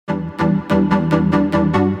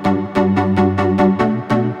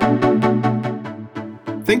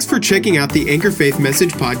Thanks for checking out the Anchor Faith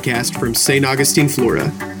Message podcast from St. Augustine,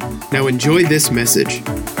 Florida. Now enjoy this message.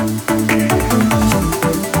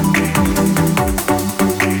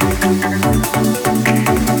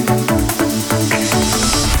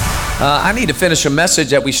 I need to finish a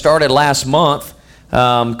message that we started last month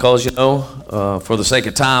because, for the sake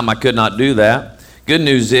of time, I could not do that. Good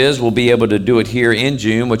news is we'll be able to do it here in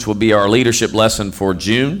June, which will be our leadership lesson for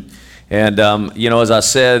June. And, as I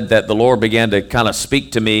said, that the Lord began to kind of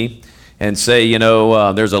speak to me and say,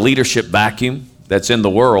 there's a leadership vacuum that's in the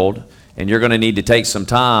world, and you're going to need to take some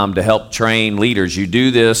time to help train leaders. You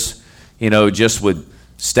do this, just with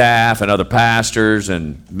staff and other pastors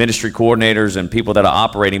and ministry coordinators and people that are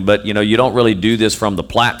operating, but, you don't really do this from the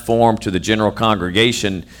platform to the general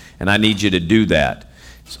congregation, and I need you to do that.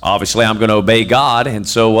 So obviously, I'm going to obey God, and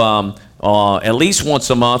so at least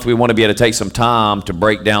once a month, we want to be able to take some time to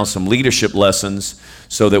break down some leadership lessons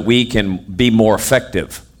so that we can be more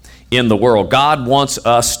effective in the world. God wants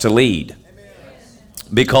us to lead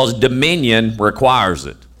because dominion requires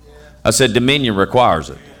it. I said dominion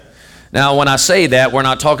requires it. Now, when I say that, we're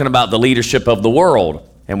not talking about the leadership of the world.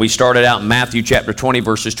 And we started out in Matthew chapter 20,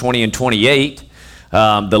 verses 20 and 28.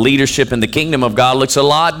 The leadership in the kingdom of God looks a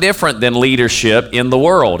lot different than leadership in the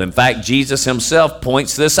world. In fact, Jesus himself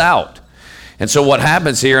points this out. And so what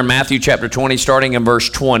happens here in Matthew chapter 20, starting in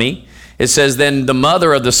verse 20, it says, "Then the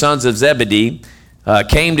mother of the sons of Zebedee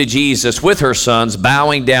came to Jesus with her sons,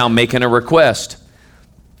 bowing down, making a request.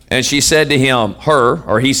 And she said to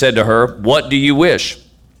he said to her, 'What do you wish?'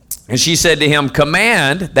 And she said to him,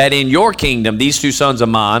 'Command that in your kingdom these two sons of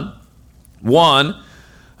mine, one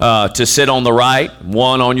to sit on the right,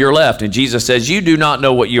 one on your left.' And Jesus says, 'You do not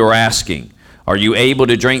know what you are asking. Are you able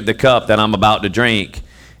to drink the cup that I'm about to drink?'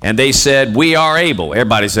 And they said, 'We are able.'"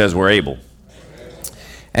 Everybody says we're able.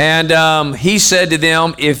 And he said to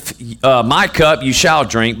them, "If my cup you shall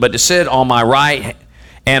drink, but to sit on my right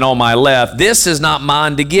and on my left, this is not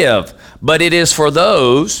mine to give, but it is for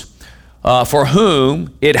those for whom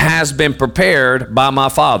it has been prepared by my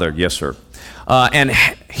Father." Yes, sir. And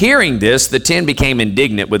hearing this, the 10 became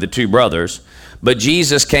indignant with the two brothers. But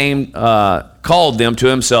Jesus called them to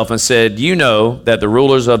himself and said, "You know that the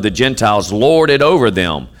rulers of the Gentiles lord it over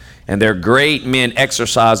them, and their great men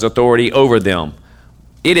exercise authority over them.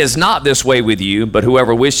 It is not this way with you, but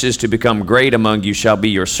whoever wishes to become great among you shall be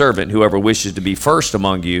your servant. Whoever wishes to be first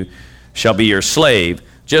among you shall be your slave.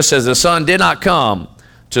 Just as the Son did not come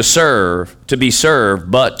to be served,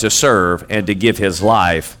 but to serve and to give his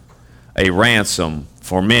life a ransom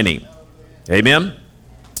for many." Amen?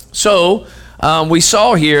 So, we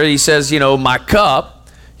saw here, he says, "My cup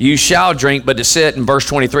you shall drink, but to sit," in verse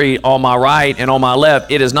 23, "on my right and on my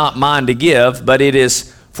left, it is not mine to give, but it is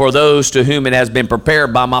for those to whom it has been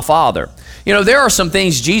prepared by my Father." There are some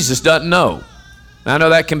things Jesus doesn't know. I know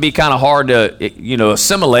that can be kind of hard to,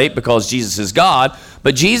 assimilate because Jesus is God,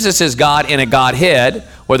 but Jesus is God in a Godhead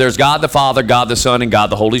where there's God the Father, God the Son, and God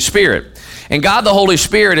the Holy Spirit. And God the Holy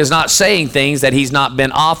Spirit is not saying things that he's not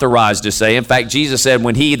been authorized to say. In fact, Jesus said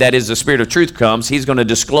when he, that is the Spirit of truth, comes, he's going to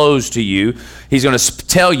disclose to you, he's going to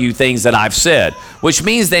tell you things that I've said, which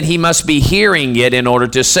means that he must be hearing it in order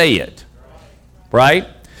to say it, right?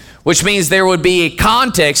 Which means there would be a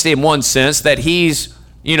context in one sense that he's,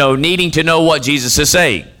 needing to know what Jesus is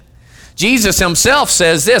saying. Jesus himself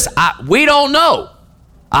says this, we don't know.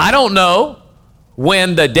 I don't know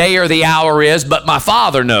when the day or the hour is, but my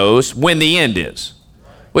Father knows when the end is.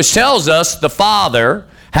 Which tells us the Father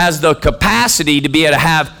has the capacity to be able to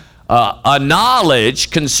have a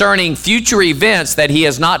knowledge concerning future events that he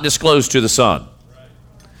has not disclosed to the Son.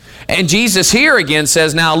 And Jesus here again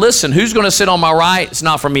says, now listen, who's going to sit on my right? It's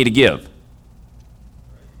not for me to give,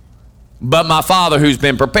 but my Father who's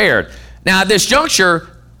been prepared. Now at this juncture,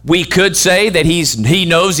 we could say that he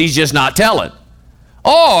knows, he's just not telling.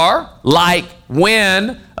 Or like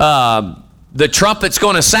when the trumpet's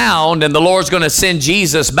going to sound and the Lord's going to send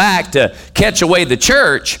Jesus back to catch away the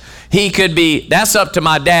church, he could be, that's up to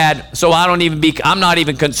my dad, so I'm not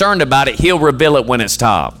even concerned about it. He'll reveal it when it's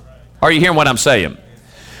time. Are you hearing what I'm saying?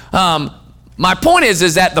 My point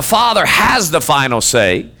is that the Father has the final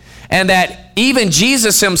say, and that even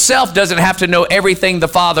Jesus himself doesn't have to know everything the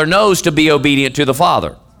Father knows to be obedient to the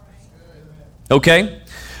Father. Okay?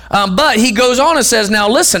 But he goes on and says, now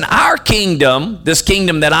listen, our kingdom, this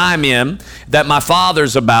kingdom that I'm in, that my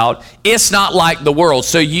Father's about, it's not like the world.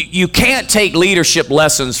 So you can't take leadership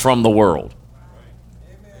lessons from the world.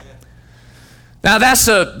 Now that's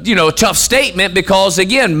a tough statement because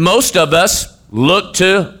again, most of us look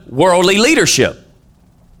to worldly leadership.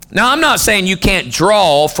 Now, I'm not saying you can't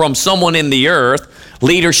draw from someone in the earth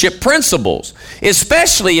leadership principles,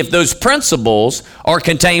 especially if those principles are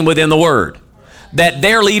contained within the Word, that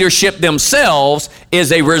their leadership themselves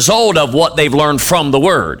is a result of what they've learned from the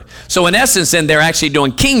Word. So in essence, then they're actually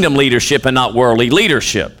doing kingdom leadership and not worldly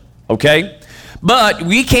leadership, okay? But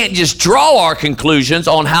we can't just draw our conclusions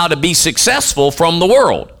on how to be successful from the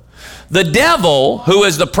world. The devil, who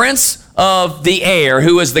is the prince of the air,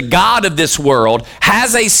 who is the god of this world,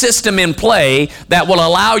 has a system in play that will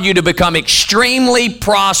allow you to become extremely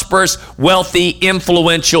prosperous, wealthy,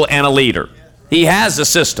 influential, and a leader. He has a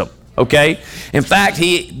system, okay? In fact,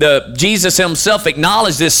 Jesus himself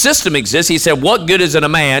acknowledged this system exists. He said, what good is it a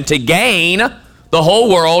man to gain the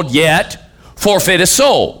whole world yet forfeit his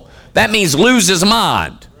soul? That means lose his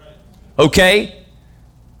mind, okay?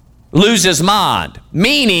 Lose his mind,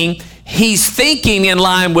 meaning he's thinking in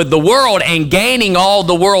line with the world and gaining all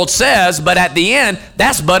the world says, but at the end,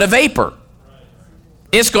 that's but a vapor.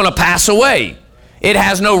 It's going to pass away. It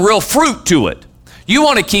has no real fruit to it. You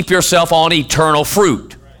want to keep yourself on eternal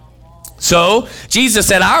fruit. So Jesus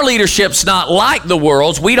said our leadership's not like the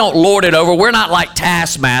world's. We don't lord it over. We're not like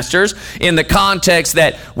taskmasters in the context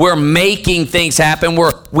that we're making things happen.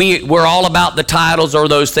 We're all about the titles or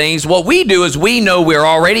those things. What we do is we know we're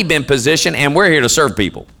already been positioned and we're here to serve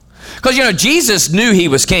people. Because, Jesus knew he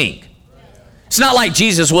was king. It's not like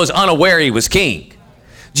Jesus was unaware he was king.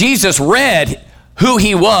 Jesus read who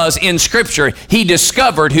he was in Scripture. He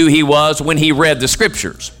discovered who he was when he read the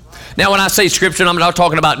Scriptures. Now, when I say Scripture, I'm not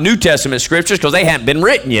talking about New Testament Scriptures because they haven't been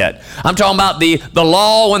written yet. I'm talking about the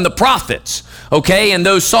law and the prophets, okay? And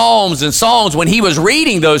those Psalms and songs, when he was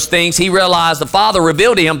reading those things, he realized the Father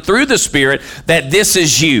revealed to him through the Spirit that this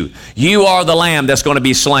is you. You are the Lamb that's going to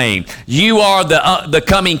be slain. You are the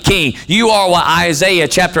coming King. You are what Isaiah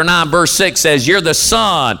chapter 9 verse 6 says. You're the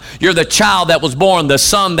son. You're the child that was born, the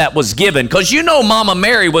son that was given. Because Mama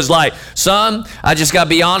Mary was like, son, I just got to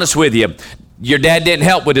be honest with you. Your dad didn't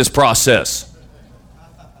help with this process.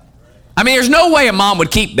 I mean, there's no way a mom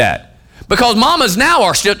would keep that. Because mamas now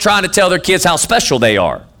are still trying to tell their kids how special they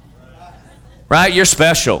are. Right? You're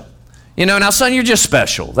special. Now, son, you're just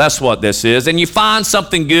special. That's what this is. And you find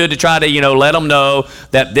something good to try to, let them know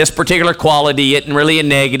that this particular quality isn't really a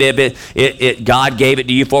negative. God gave it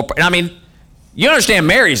to you for. I mean, you understand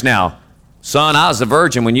Mary's now. Son, I was a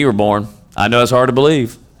virgin when you were born. I know it's hard to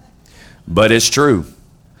believe, but it's true.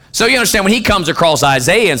 So you understand when he comes across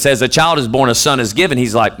Isaiah and says, a child is born, a son is given,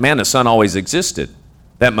 he's like, man, the son always existed.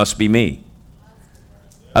 That must be me.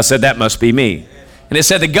 I said, that must be me. And it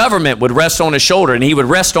said the government would rest on his shoulder and he would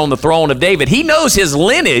rest on the throne of David. He knows his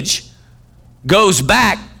lineage goes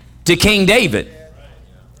back to King David.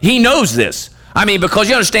 He knows this. I mean, because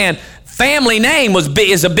you understand, family name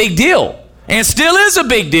is a big deal and still is a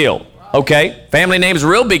big deal. Okay, family name is a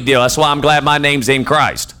real big deal. That's why I'm glad my name's in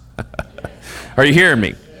Christ. Are you hearing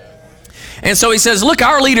me? And so he says, look,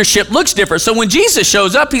 our leadership looks different. So when Jesus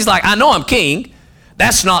shows up, he's like, I know I'm king.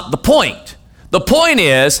 That's not the point. The point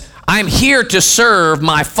is, I'm here to serve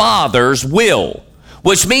my Father's will,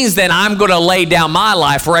 which means that I'm going to lay down my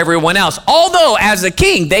life for everyone else. Although, as a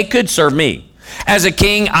king, they could serve me. As a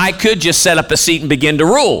king, I could just set up a seat and begin to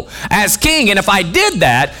rule. As king, and if I did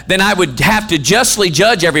that, then I would have to justly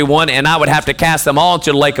judge everyone, and I would have to cast them all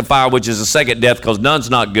into the lake of fire, which is the second death, because none's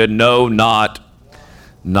not good. No, not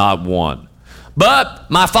one. But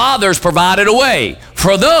my Father's provided a way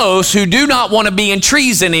for those who do not want to be in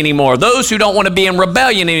treason anymore, those who don't want to be in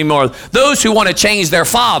rebellion anymore, those who want to change their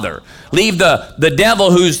father, leave the devil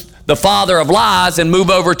who's the father of lies and move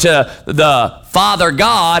over to the Father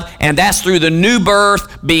God, and that's through the new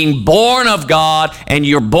birth, being born of God, and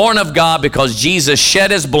you're born of God because Jesus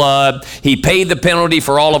shed his blood. He paid the penalty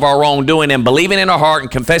for all of our wrongdoing, and believing in our heart and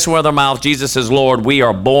confessing with our mouth Jesus is Lord, we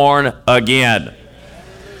are born again.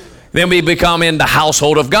 Then we become in the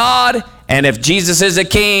household of God. And if Jesus is a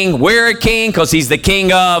king, we're a king because he's the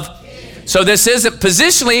king of. So this isn't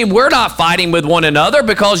positionally, we're not fighting with one another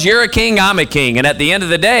because you're a king, I'm a king. And at the end of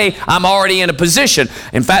the day, I'm already in a position.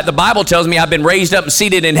 In fact, the Bible tells me I've been raised up and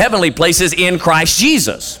seated in heavenly places in Christ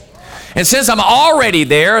Jesus. And since I'm already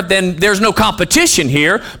there, then there's no competition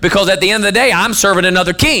here because at the end of the day, I'm serving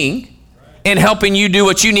another king. In helping you do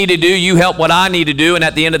what you need to do, you help what I need to do, and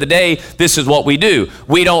at the end of the day, this is what we do.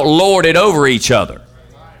 We don't lord it over each other,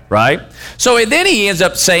 right? So then he ends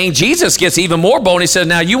up saying, Jesus gets even more bold. He says,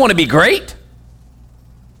 now you want to be great?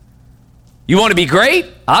 You want to be great?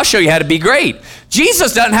 I'll show you how to be great.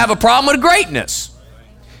 Jesus doesn't have a problem with greatness.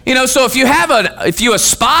 So if you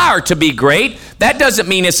aspire to be great, that doesn't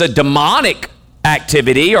mean it's a demonic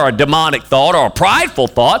activity or a demonic thought or a prideful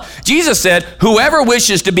thought. Jesus said, whoever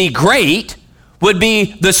wishes to be great would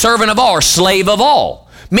be the servant of all or slave of all.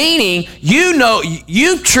 Meaning,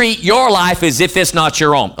 you treat your life as if it's not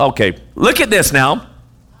your own. Okay, look at this now.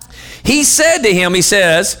 He said to him, he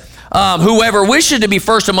says, whoever wishes to be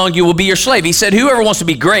first among you will be your slave. He said, whoever wants to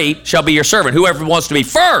be great shall be your servant. Whoever wants to be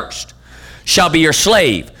first shall be your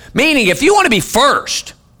slave. Meaning, if you want to be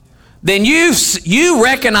first, then you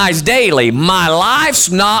recognize daily, my life's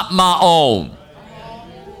not my own.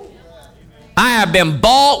 I have been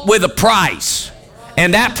bought with a price.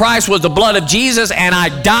 And that price was the blood of Jesus, and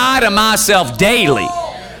I die to myself daily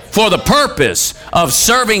for the purpose of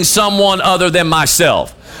serving someone other than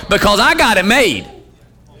myself. Because I got it made.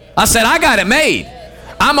 I said, I got it made.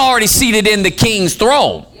 I'm already seated in the King's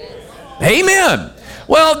throne. Amen.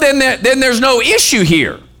 Well, then there's no issue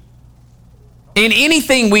here. In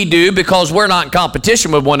anything we do, because we're not in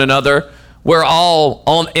competition with one another, we're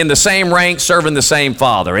all in the same rank, serving the same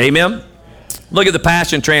Father. Amen. Look at the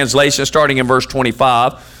Passion Translation, starting in verse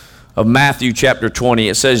 25 of Matthew chapter 20.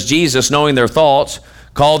 It says, Jesus, knowing their thoughts,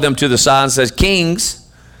 called them to the side and says, kings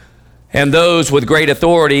and those with great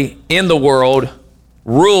authority in the world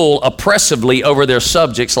rule oppressively over their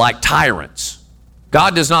subjects like tyrants.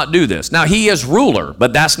 God does not do this. Now, he is ruler,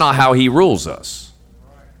 but that's not how he rules us.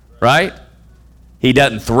 Right? He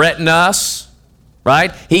doesn't threaten us.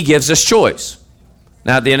 Right? He gives us choice.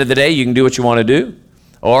 Now, at the end of the day, you can do what you want to do.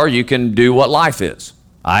 Or you can do what life is.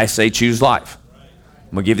 I say choose life.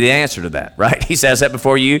 I'm going to give you the answer to that, right? He says that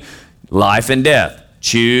before you, life and death.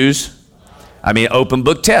 Choose. Open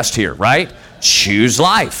book test here, right? Choose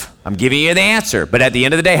life. I'm giving you the answer. But at the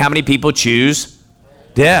end of the day, how many people choose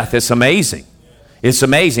death? It's amazing. It's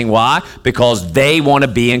amazing. Why? Because they want to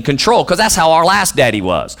be in control. Because that's how our last daddy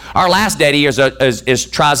was. Our last daddy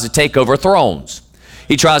tries to take over thrones.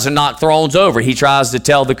 He tries to knock thrones over. He tries to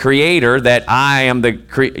tell the Creator that I am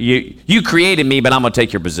you created me, but I'm going to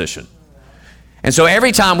take your position. And so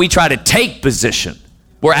every time we try to take position,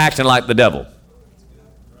 we're acting like the devil.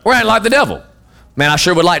 We're acting like the devil. Man, I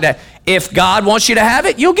sure would like that. If God wants you to have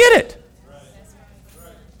it, you'll get it.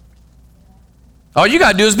 All you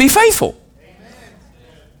got to do is be faithful.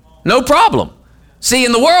 No problem. See,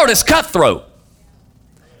 in the world, it's cutthroat.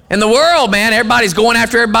 In the world, man, everybody's going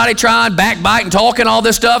after everybody, trying, backbiting, talking, all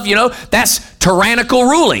this stuff. That's tyrannical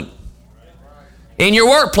ruling. In your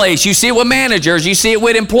workplace, you see it with managers, you see it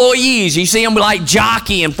with employees, you see them like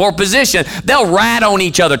jockeying for position. They'll rat on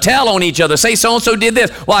each other, tell on each other, say so-and-so did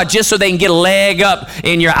this. Why? Just so they can get a leg up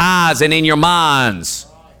in your eyes and in your minds.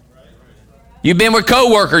 You've been with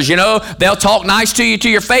coworkers, they'll talk nice to you to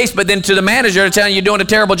your face, but then to the manager, they're telling you you're doing a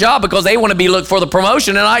terrible job because they want to be looked for the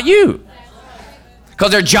promotion and not you.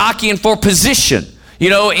 Because they're jockeying for position.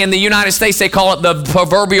 In the United States, they call it the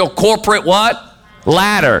proverbial corporate what?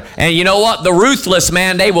 Ladder. And you know what? The ruthless,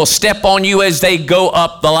 man, they will step on you as they go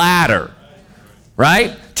up the ladder.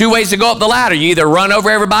 Right? Two ways to go up the ladder. You either run over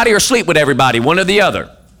everybody or sleep with everybody, one or the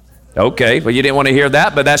other. Okay, well, you didn't want to hear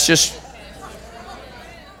that, but that's just...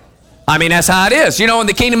 that's how it is. In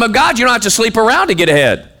the kingdom of God, you don't have to sleep around to get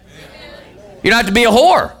ahead. You don't have to be a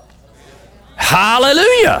whore.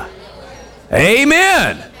 Hallelujah.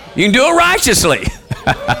 Amen. You can do it righteously.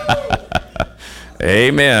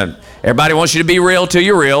 Amen. Everybody wants you to be real till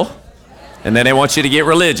you're real, and then they want you to get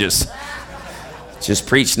religious. Just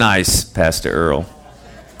preach nice, Pastor Earl.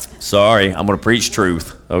 Sorry, I'm going to preach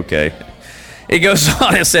truth. Okay. It goes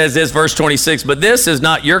on and says this, verse 26, but this is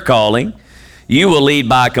not your calling. You will lead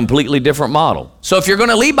by a completely different model. So if you're going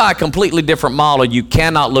to lead by a completely different model, you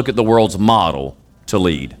cannot look at the world's model to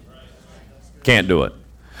lead. Can't do it.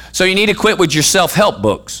 So you need to quit with your self-help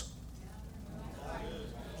books.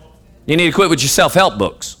 You need to quit with your self-help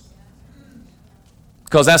books.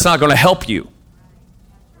 Because that's not going to help you.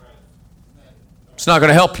 It's not going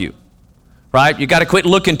to help you. Right? You got to quit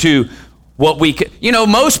looking to what we could.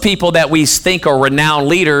 Most people that we think are renowned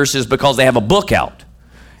leaders is because they have a book out.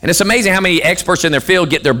 And it's amazing how many experts in their field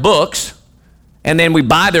get their books, and then we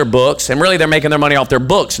buy their books, and really they're making their money off their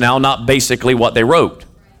books now, not basically what they wrote.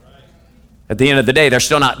 At the end of the day, they're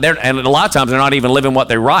still not there, and a lot of times they're not even living what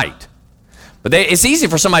they write. But it's easy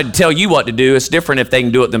for somebody to tell you what to do. It's different if they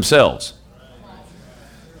can do it themselves.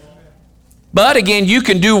 But again, you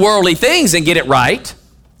can do worldly things and get it right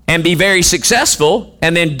and be very successful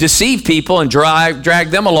and then deceive people and drag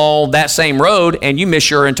them along that same road, and you miss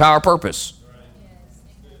your entire purpose.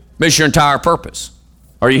 Miss your entire purpose.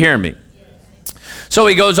 Are you hearing me? So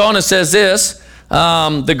he goes on and says this,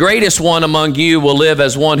 the greatest one among you will live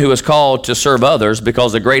as one who is called to serve others,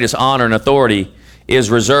 because the greatest honor and authority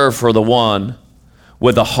is reserved for the one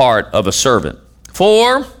with the heart of a servant.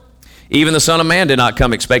 For even the Son of Man did not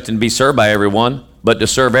come expecting to be served by everyone, but to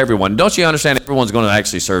serve everyone. Don't you understand everyone's going to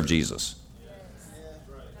actually serve Jesus?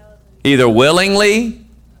 either willingly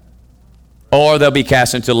or they'll be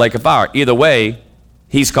cast into the lake of fire. Either way,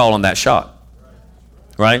 he's calling that shot,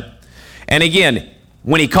 right? And again,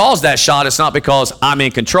 when he calls that shot, it's not because I'm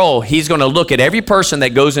in control. He's going to look at every person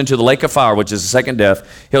that goes into the lake of fire, which is the second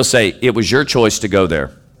death. He'll say, it was your choice to go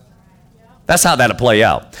there. That's how that'll play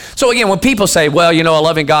out. So again, when people say, well, you know, a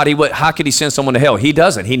loving God, how could he send someone to hell? He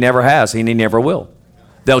doesn't. He never has, and he never will.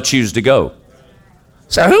 They'll choose to go.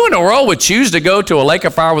 So who in the world would choose to go to a lake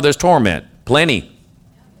of fire where there's torment? Plenty.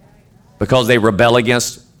 Because they rebel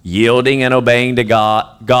against yielding and obeying to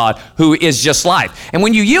God, who is just life. And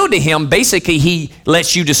when you yield to him, basically he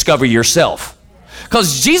lets you discover yourself.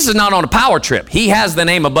 Because Jesus is not on a power trip. He has the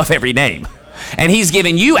name above every name. And he's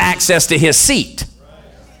giving you access to his seat.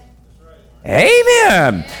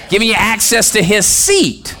 Amen. Giving you access to his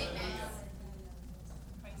seat.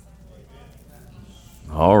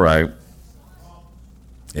 All right.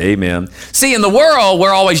 Amen. See, in the world,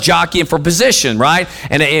 we're always jockeying for position, right?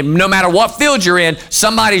 And no matter what field you're in,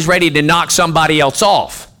 somebody's ready to knock somebody else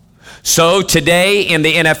off. So today in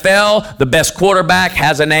the NFL, the best quarterback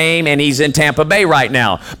has a name, and he's in Tampa Bay right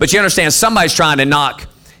now. But you understand, somebody's trying to knock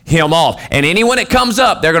him off. And anyone that comes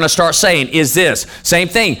up, they're going to start saying, is this? Same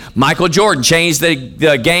thing. Michael Jordan changed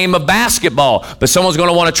the game of basketball, but someone's going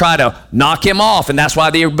to want to try to knock him off, and that's why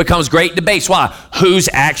there becomes great debates. Why? Who's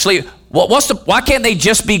actually... why can't they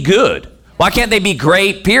just be good? Why can't they be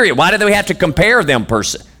great, period? Why do we have to compare them per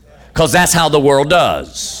se? Because that's how the world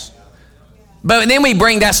does. But then we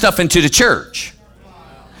bring that stuff into the church.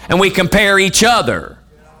 And we compare each other.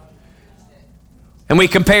 And we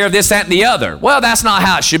compare this, that, and the other. Well, that's not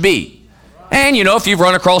how it should be. And, you know, if you've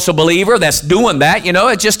run across a believer that's doing that, you know,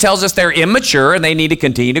 it just tells us they're immature and they need to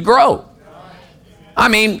continue to grow. I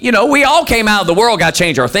mean, you know, we all came out of the world, got to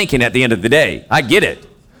change our thinking at the end of the day. I get it.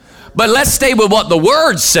 But let's stay with what the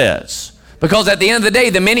Word says. Because at the end of the day,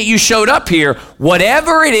 the minute you showed up here,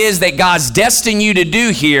 whatever it is that God's destined you to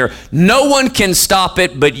do here, no one can stop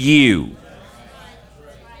it but you.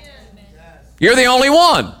 You're the only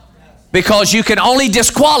one. Because you can only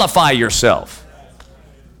disqualify yourself.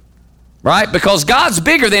 Right? Because God's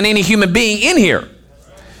bigger than any human being in here.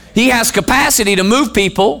 He has capacity to move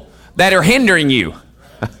people that are hindering you.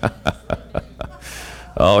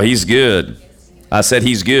 Oh, he's good. I said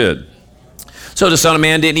he's good. So the Son of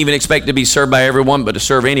Man didn't even expect to be served by everyone, but to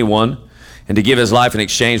serve anyone and to give his life in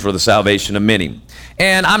exchange for the salvation of many.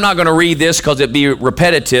 And I'm not going to read this because it'd be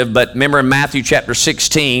repetitive, but remember in Matthew chapter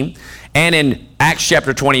 16 and in Acts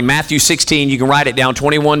chapter 20, Matthew 16, you can write it down,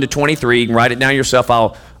 21 to 23. You can write it down yourself.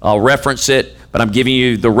 I'll reference it, but I'm giving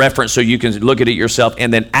you the reference so you can look at it yourself.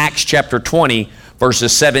 And then Acts chapter 20,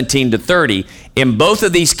 verses 17 to 30. In both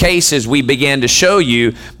of these cases, we began to show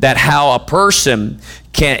you that how a person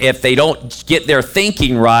can, if they don't get their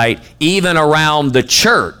thinking right, even around the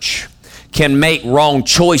church, can make wrong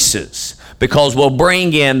choices. Because we'll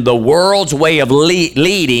bring in the world's way of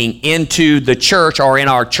leading into the church or in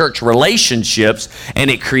our church relationships, and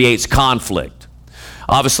it creates conflict.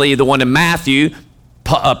 Obviously, the one in Matthew,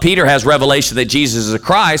 Peter has revelation that Jesus is the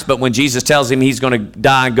Christ, but when Jesus tells him he's going to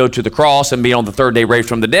die and go to the cross and be on the third day raised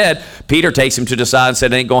from the dead, Peter takes him to the side and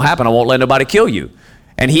said, it ain't going to happen. I won't let nobody kill you.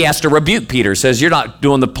 And he has to rebuke Peter. Says, you're not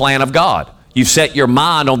doing the plan of God. You've set your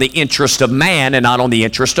mind on the interest of man and not on the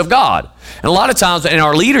interest of God. And a lot of times in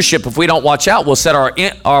our leadership, if we don't watch out, we'll set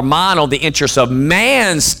our mind on the interest of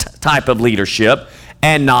man's type of leadership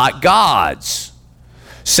and not God's.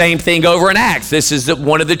 Same thing over in Acts. This is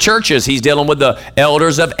one of the churches. He's dealing with the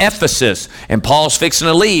elders of Ephesus. And Paul's fixing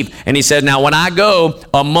to leave. And he said, now when I go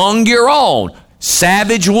among your own,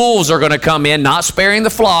 savage wolves are going to come in, not sparing the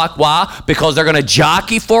flock. Why? Because they're going to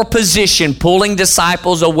jockey for position, pulling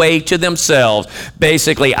disciples away to themselves.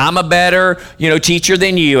 Basically, I'm a better, teacher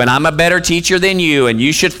than you, and I'm a better teacher than you, and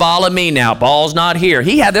you should follow me now. Paul's not here.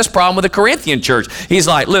 He had this problem with the Corinthian church. He's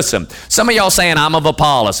like, listen, some of y'all saying I'm of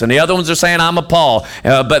Apollos, and the other ones are saying I'm of Paul.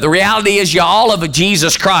 But the reality is you're all of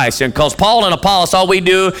Jesus Christ. And because Paul and Apollos, all we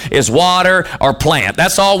do is water or plant.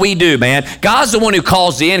 That's all we do, man. God's the one who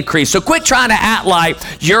calls the increase. So quit trying to act like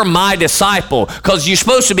you're my disciple, because you're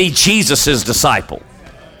supposed to be Jesus's disciple.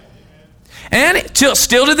 And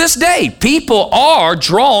still to this day, people are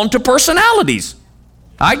drawn to personalities.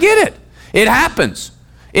 I get it. It happens.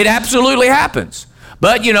 It absolutely happens.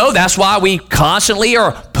 But, that's why we constantly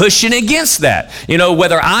are pushing against that.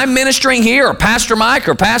 Whether I'm ministering here or Pastor Mike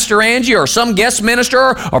or Pastor Angie or some guest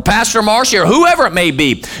minister or Pastor Marcy or whoever it may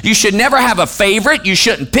be, you should never have a favorite. You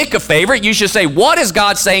shouldn't pick a favorite. You should say, what is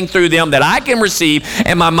God saying through them that I can receive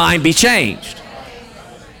and my mind be changed?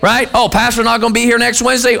 Right? Oh, Pastor's not going to be here next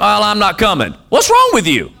Wednesday? Well, I'm not coming. What's wrong with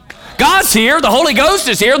you? God's here. The Holy Ghost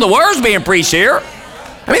is here. The Word's being preached here.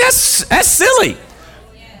 I mean, that's silly.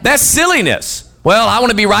 That's silliness. Well, I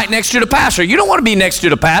want to be right next to the pastor. You don't want to be next to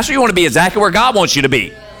the pastor. You want to be exactly where God wants you to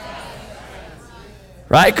be.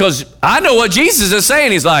 Right? Because I know what Jesus is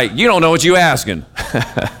saying. He's like, you don't know what you're asking.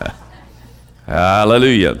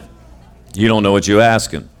 Hallelujah. You don't know what you're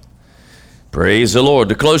asking. Praise the Lord.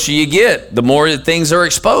 The closer you get, the more things are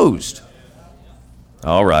exposed.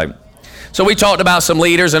 All right. So we talked about some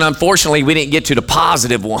leaders, and unfortunately, we didn't get to the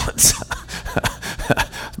positive ones.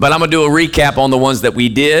 But I'm going to do a recap on the ones that we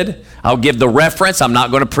did. I'll give the reference. I'm not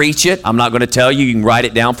going to preach it. I'm not going to tell you. You can write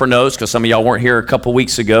it down for notes because some of y'all weren't here a couple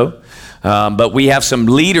weeks ago. But we have some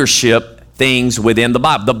leadership things within the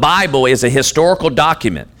Bible. The Bible is a historical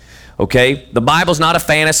document. Okay? The Bible's not a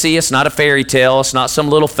fantasy. It's not a fairy tale. It's not some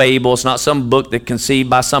little fable. It's not some book that conceived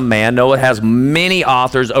by some man. No, it has many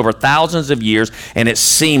authors over thousands of years, and it's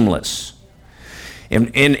seamless.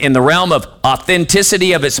 In the realm of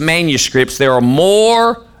authenticity of its manuscripts, there are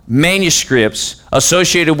more manuscripts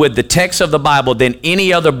associated with the text of the Bible than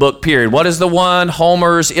any other book, period. What is the one?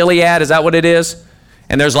 Homer's Iliad, is that what it is?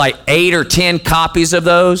 And there's like 8 or 10 copies of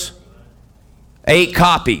those. 8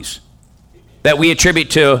 copies that we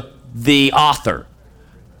attribute to the author.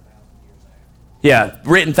 Yeah,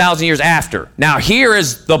 written 1,000 years after. Now here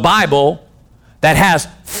is the Bible that has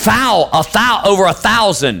over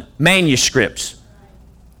 1,000 manuscripts.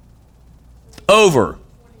 Over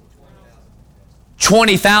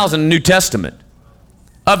 20,000 New Testament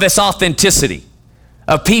of its authenticity,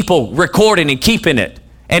 of people recording and keeping it,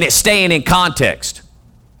 and it staying in context.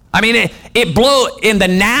 I mean, it blow in the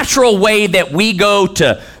natural way that we go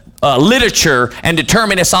to literature and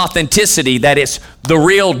determine its authenticity, that it's the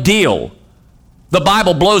real deal. The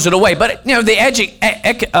Bible blows it away. But, you know, the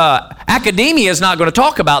academia is not going to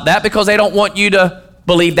talk about that because they don't want you to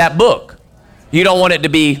believe that book. You don't want it to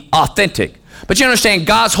be authentic. But you understand,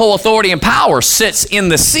 God's whole authority and power sits in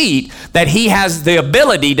the seat that he has the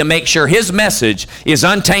ability to make sure his message is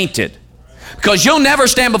untainted. Because you'll never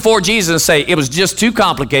stand before Jesus and say, it was just too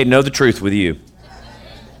complicated to know the truth with you.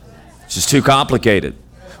 It's just too complicated.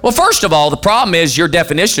 Well, first of all, the problem is your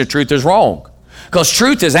definition of truth is wrong. Because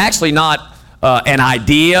truth is actually not an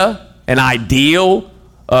idea, an ideal,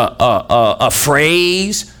 a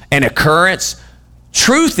phrase, an occurrence.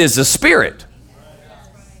 Truth is the Spirit.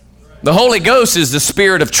 The Holy Ghost is the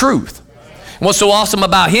Spirit of truth. And what's so awesome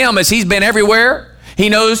about him is he's been everywhere. He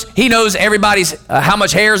knows everybody's how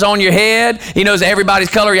much hair's on your head. He knows everybody's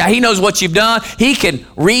color. He knows what you've done. He can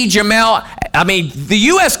read your mail. I mean, the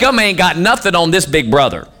U.S. government ain't got nothing on this big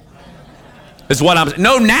brother. Is what I'm saying.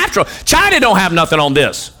 No natural. China don't have nothing on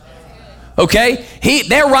this. Okay?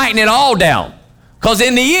 They're writing it all down. Because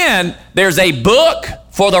in the end, there's a book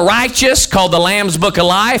for the righteous called the Lamb's Book of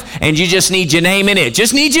Life, and you just need your name in it.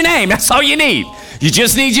 Just need your name. That's all you need. You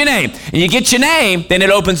just need your name. And you get your name, then it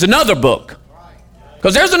opens another book.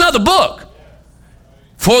 Because there's another book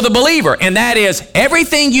for the believer, and that is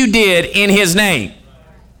everything you did in his name.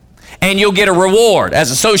 And you'll get a reward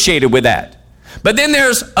as associated with that. But then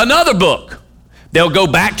there's another book. They'll go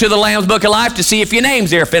back to the Lamb's Book of Life to see if your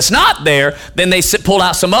name's there. If it's not there, then they pull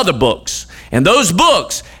out some other books. And those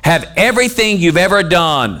books have everything you've ever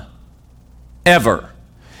done, ever.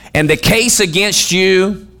 And the case against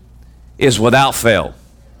you is without fail.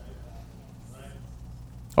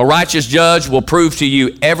 A righteous judge will prove to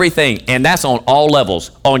you everything, and that's on all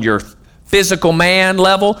levels, on your physical man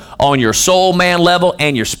level, on your soul man level,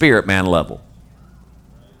 and your spirit man level.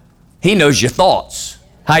 He knows your thoughts,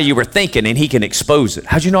 how you were thinking, and he can expose it.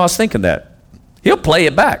 How'd you know I was thinking that? He'll play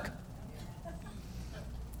it back.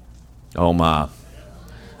 Oh my.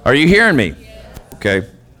 Are you hearing me? Okay.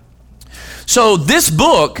 So this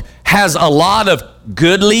book has a lot of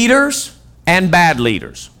good leaders and bad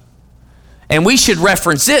leaders. And we should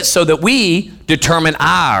reference it so that we determine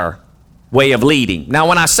our way of leading. Now,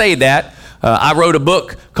 when I say that, I wrote a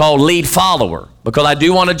book called Lead Follower, because I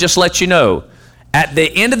do want to just let you know, at the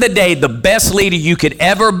end of the day, the best leader you could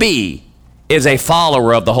ever be is a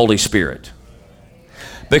follower of the Holy Spirit.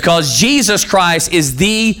 Because Jesus Christ is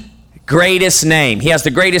the greatest name. He has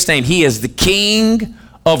the greatest name. He is the King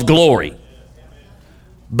of glory.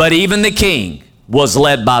 But even the King was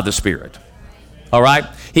led by the Spirit. All right?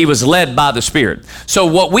 He was led by the Spirit. So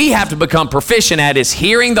what we have to become proficient at is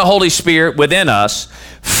hearing the Holy Spirit within us,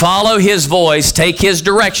 follow his voice, take his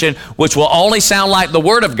direction, which will only sound like the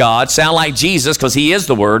Word of God, sound like Jesus, because he is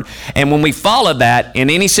the Word. And when we follow that in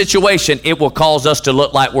any situation, it will cause us to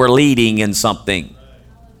look like we're leading in something.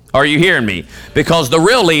 Are you hearing me? Because the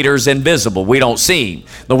real leader is invisible. We don't see him.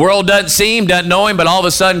 The world doesn't see him, doesn't know him, but all of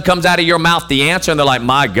a sudden comes out of your mouth the answer, and they're like,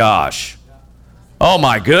 my gosh. Oh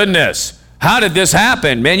my goodness. How did this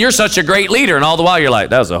happen? Man, you're such a great leader. And all the while you're like,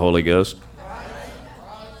 that was the Holy Ghost.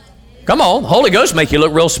 Come on, Holy Ghost make you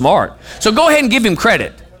look real smart. So go ahead and give him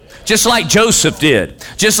credit. Just like Joseph did.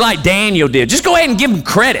 Just like Daniel did. Just go ahead and give him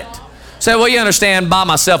credit. Say, well, you understand, by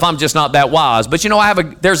myself, I'm just not that wise. But you know,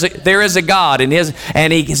 there is a God, and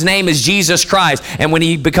his name is Jesus Christ. And when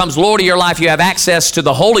he becomes Lord of your life, you have access to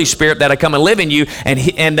the Holy Spirit that'll come and live in you.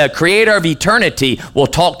 And the creator of eternity will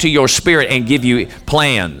talk to your spirit and give you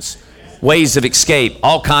plans, ways of escape,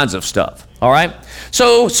 all kinds of stuff. All right?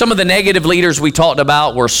 So some of the negative leaders we talked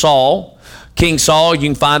about were Saul. King Saul, you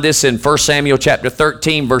can find this in 1 Samuel chapter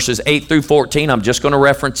 13, verses 8 through 14. I'm just going to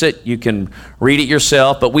reference it. You can read it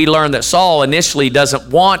yourself. But we learned that Saul initially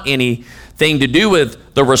doesn't want anything to do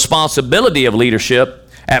with the responsibility of leadership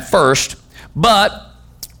at first. But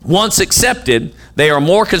once accepted, they are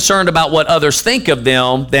more concerned about what others think of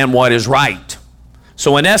them than what is right.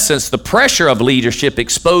 So in essence, the pressure of leadership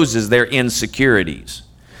exposes their insecurities.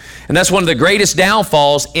 And that's one of the greatest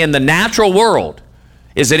downfalls in the natural world,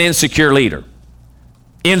 is an insecure leader.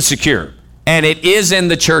 Insecure. And it is in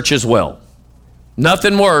the church as well.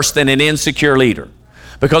 Nothing worse than an insecure leader.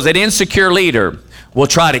 Because an insecure leader will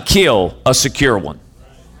try to kill a secure one.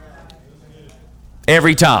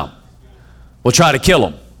 Every time. Will try to kill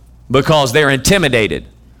them. Because they're intimidated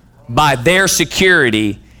by their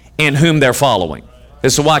security in whom they're following.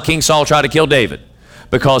 This is why King Saul tried to kill David.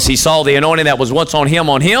 Because he saw the anointing that was once on him,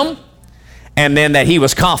 and then that he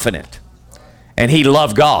was confident. And he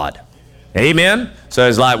loved God. Amen? So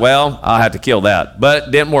it's like, well, I'll have to kill that. But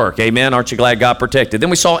it didn't work. Amen? Aren't you glad God protected? Then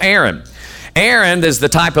we saw Aaron. Aaron is the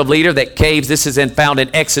type of leader that caves. This is found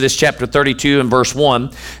in Exodus chapter 32 and verse 1.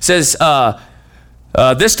 It says,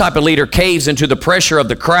 this type of leader caves into the pressure of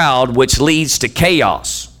the crowd, which leads to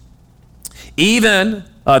chaos.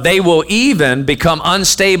 They will even become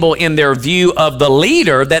unstable in their view of the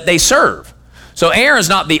leader that they serve. So Aaron's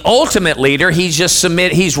not the ultimate leader.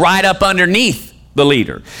 He's right up underneath the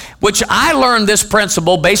leader. Which I learned this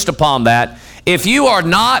principle based upon that. If you are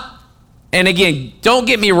not, and again, don't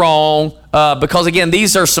get me wrong, because again,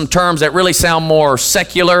 these are some terms that really sound more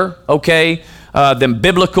secular, okay, than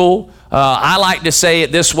biblical. I like to say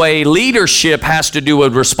it this way: leadership has to do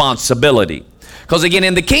with responsibility. Because again,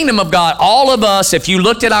 in the kingdom of God, all of us, if you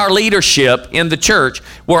looked at our leadership in the church,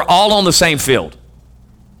 we're all on the same field.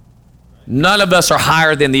 None of us are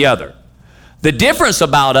higher than the other. The difference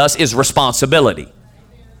about us is responsibility.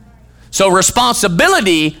 So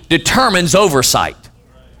responsibility determines oversight.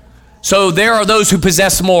 So there are those who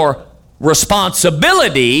possess more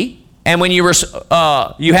responsibility, and when you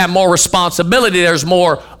have more responsibility, there's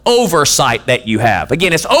more oversight that you have.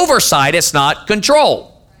 Again, it's oversight, it's not control.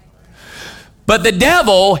 But the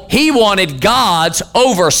devil, he wanted God's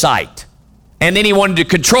oversight, and then he wanted to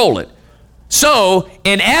control it. So,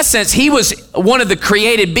 in essence, he was one of the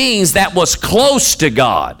created beings that was close to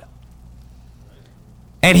God.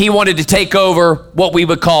 And he wanted to take over what we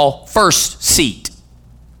would call first seat.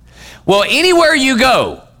 Well, anywhere you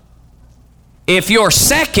go, if you're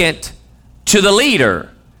second to the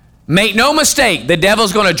leader, make no mistake, the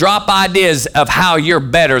devil's going to drop ideas of how you're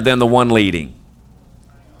better than the one leading.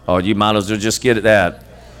 Oh, you might as well just get at that.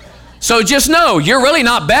 So just know, you're really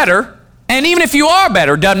not better. And even if you are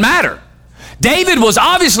better, it doesn't matter. David was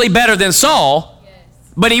obviously better than Saul,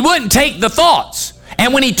 but he wouldn't take the thoughts.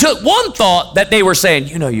 And when he took one thought that they were saying,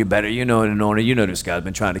 you know you're better, you know this guy's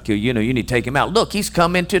been trying to kill you, you need to take him out. Look, he's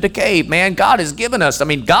come into the cave, man. God has given us,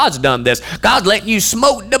 God's done this. God's letting you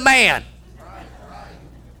smoke the man.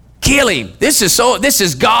 Kill him. This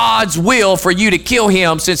is God's will for you to kill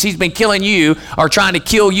him, since he's been killing you or trying to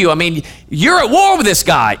kill you. You're at war with this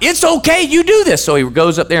guy. It's okay, you do this. So he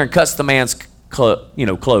goes up there and cuts the man's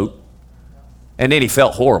cloak. And then he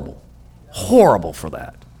felt horrible. Horrible for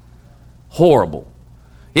that. Horrible.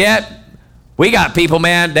 Yet, we got people,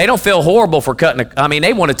 man, they don't feel horrible for cutting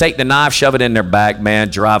they want to take the knife, shove it in their back, man,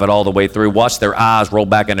 drive it all the way through, watch their eyes roll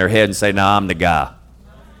back in their head and say, nah, I'm the guy.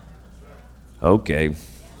 Okay.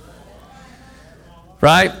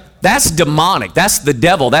 Right? That's demonic. That's the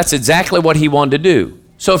devil. That's exactly what he wanted to do.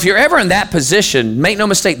 So if you're ever in that position, make no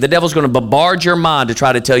mistake, the devil's going to bombard your mind to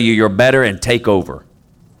try to tell you you're better and take over.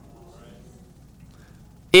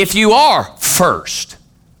 If you are first,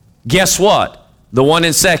 guess what? The one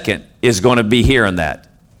in second is going to be hearing that.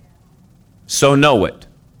 So know it.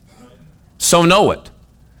 So know it.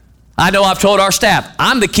 I know I've told our staff,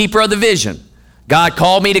 I'm the keeper of the vision. God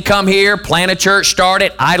called me to come here, plant a church, start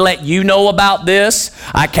it. I let you know about this.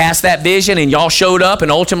 I cast that vision and y'all showed up,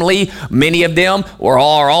 and ultimately many of them were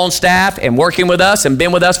all our own staff and working with us and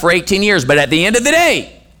been with us for 18 years. But at the end of the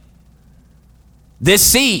day, this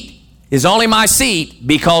seat is only my seat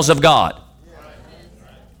because of God.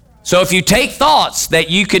 So if you take thoughts that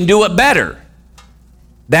you can do it better,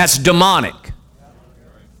 that's demonic.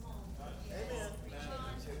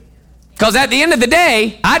 Because at the end of the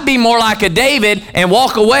day, I'd be more like a David and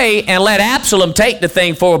walk away and let Absalom take the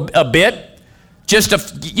thing for a bit, just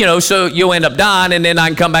to, so you'll end up dying, and then I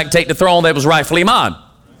can come back and take the throne that was rightfully mine.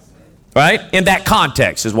 Right? In that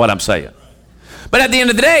context is what I'm saying. But at the end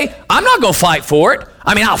of the day, I'm not going to fight for it.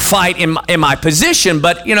 I mean, I'll fight in my position,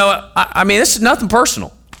 but, this is nothing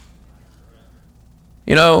personal.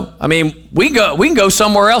 We can go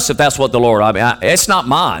somewhere else if that's what the Lord, it's not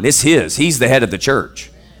mine, it's His. He's the head of the church.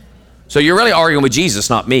 So you're really arguing with Jesus,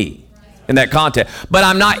 not me, in that context. But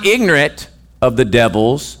I'm not ignorant of the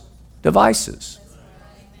devil's devices.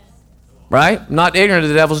 Right? I'm not ignorant of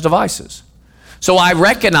the devil's devices. So I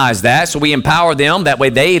recognize that, so we empower them. That way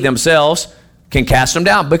they themselves can cast them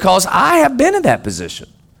down, because I have been in that position.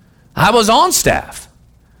 I was on staff.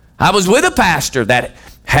 I was with a pastor that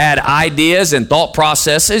had ideas and thought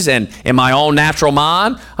processes, and in my own natural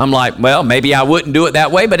mind, I'm like, well, maybe I wouldn't do it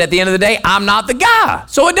that way, but at the end of the day, I'm not the guy.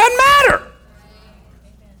 So it doesn't matter.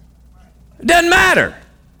 It doesn't matter.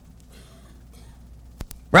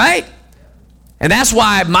 Right? And that's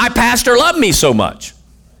why my pastor loved me so much.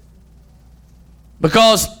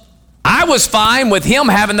 Because I was fine with him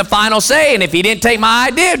having the final say, and if he didn't take my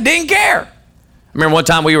idea, didn't care. I remember one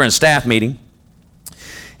time we were in a staff meeting,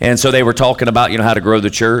 and so they were talking about, how to grow the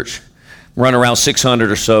church, run around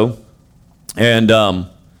 600 or so. And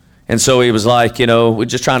so he was like, we're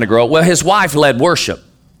just trying to grow. Well, his wife led worship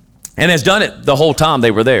and has done it the whole time they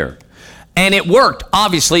were there. And it worked.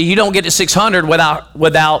 Obviously, you don't get to 600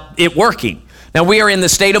 without it working. Now, we are in the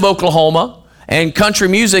state of Oklahoma, and country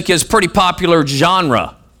music is a pretty popular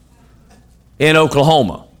genre in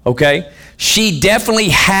Oklahoma, okay? She definitely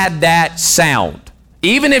had that sound,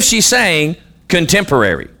 even if she's saying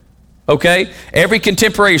contemporary, okay? Every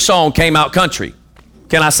contemporary song came out country.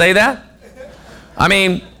 Can I say that? I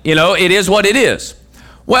mean, it is what it is.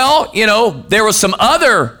 Well, there was some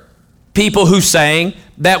other people who sang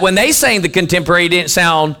that when they sang the contemporary, it didn't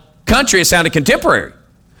sound country, it sounded contemporary.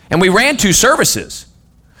 And we ran 2 services.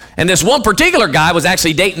 And this one particular guy was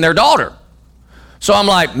actually dating their daughter. So I'm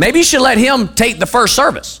like, maybe you should let him take the first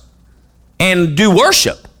service and do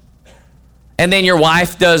worship. And then your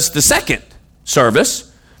wife does the second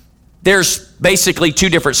service. There's basically 2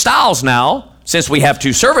 different styles now, since we have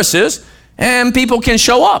 2 services, and people can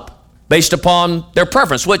show up based upon their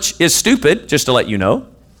preference, which is stupid, just to let you know.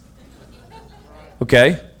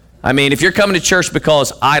 Okay? I mean, if you're coming to church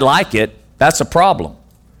because I like it, that's a problem,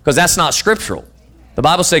 because that's not scriptural. The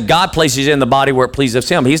Bible said God places you in the body where it pleases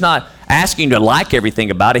Him. He's not asking you to like everything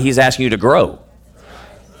about it. He's asking you to grow.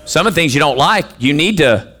 Some of the things you don't like, you need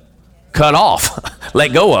to cut off,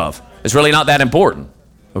 let go of. It's really not that important,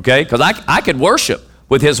 okay? Because I could worship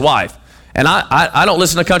with his wife, and I don't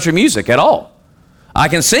listen to country music at all. I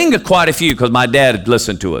can sing quite a few because my dad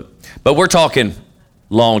listened to it. But we're talking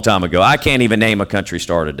long time ago. I can't even name a country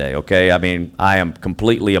star today, okay? I mean, I am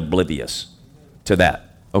completely oblivious to that.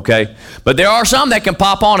 Okay? But there are some that can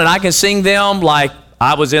pop on, and I can sing them like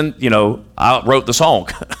I was in, I wrote the song.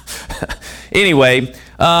 Anyway,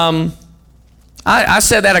 I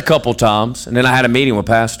said that a couple times, and then I had a meeting with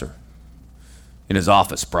Pastor in his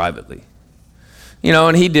office privately.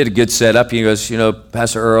 And he did a good setup. He goes,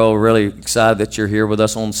 Pastor Earl, really excited that you're here with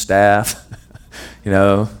us on staff.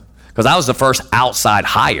 Because I was the first outside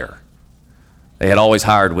hire. They had always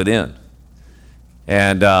hired within.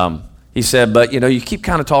 And he said, but, you keep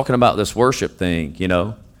kind of talking about this worship thing,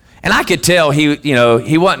 And I could tell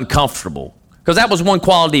he wasn't comfortable. Because that was one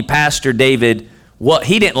quality Pastor David,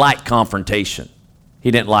 he didn't like confrontation.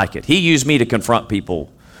 He didn't like it. He used me to confront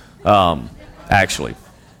people, actually.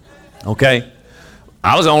 Okay?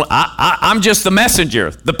 I'm just the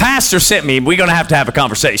messenger. The pastor sent me. We're going to have a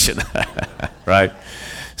conversation. Right?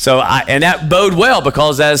 So, and that bode well,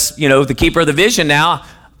 because as, the keeper of the vision now,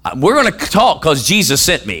 we're going to talk because Jesus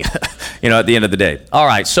sent me, at the end of the day. All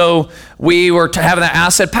right, so we were having that. I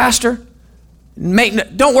said, Pastor,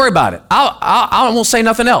 don't worry about it. I won't say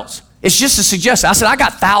nothing else. It's just a suggestion. I said, I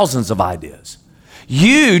got thousands of ideas.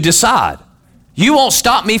 You decide. You won't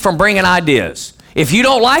stop me from bringing ideas. If you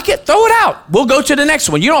don't like it, throw it out. We'll go to the next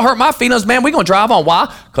one. You don't hurt my feelings, man. We're going to drive on.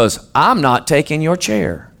 Why? Because I'm not taking your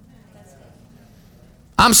chair.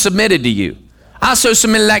 I'm submitted to you. I so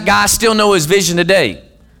submitted to that guy, I still know his vision today.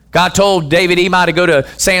 God told David Emi to go to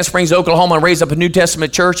Sand Springs, Oklahoma, and raise up a New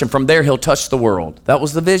Testament church, and from there he'll touch the world. That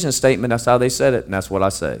was the vision statement. That's how they said it, and that's what I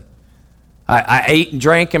say. I ate and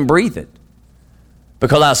drank and breathed it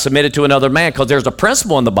because I submitted to another man, because there's a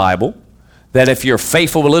principle in the Bible that if you're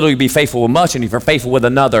faithful with little, you'll be faithful with much, and if you're faithful with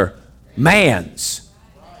another man's,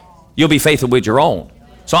 you'll be faithful with your own.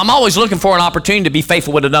 So I'm always looking for an opportunity to be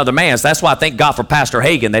faithful with another man's. That's why I thank God for Pastor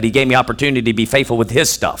Hagan, that he gave me opportunity to be faithful with his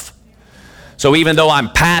stuff. So even though I'm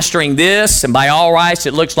pastoring this, and by all rights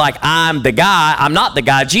it looks like I'm the guy, I'm not the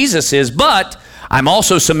guy, Jesus is, but I'm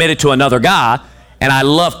also submitted to another guy, and I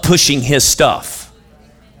love pushing his stuff,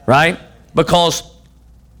 right? Because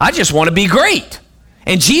I just want to be great.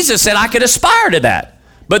 And Jesus said I could aspire to that.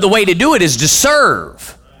 But the way to do it is to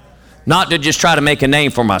serve, not to just try to make a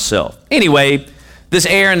name for myself. Anyway, this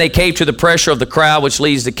Aaron, they cave to the pressure of the crowd, which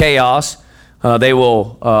leads to chaos. They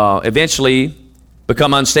will eventually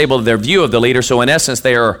become unstable in their view of the leader. So in essence,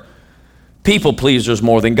 they are people pleasers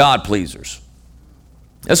more than God pleasers.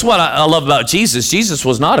 That's what I love about Jesus. Jesus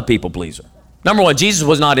was not a people pleaser. Number one, Jesus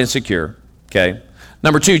was not insecure. Okay.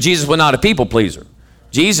 Number two, Jesus was not a people pleaser.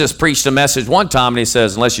 Jesus preached a message one time and he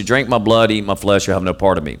says, unless you drink my blood, eat my flesh, you'll have no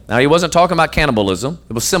part of me. Now he wasn't talking about cannibalism.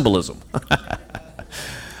 It was symbolism.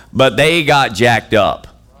 But they got jacked up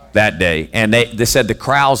that day, and they said the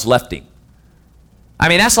crowds left him. I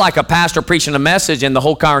mean, that's like a pastor preaching a message and the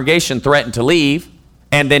whole congregation threatened to leave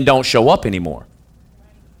and then don't show up anymore.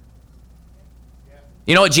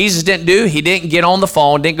 You know what Jesus didn't do? He didn't get on the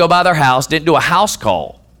phone, didn't go by their house, didn't do a house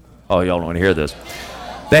call. Oh, y'all don't want to hear this.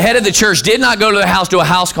 The head of the church did not go to the house, do a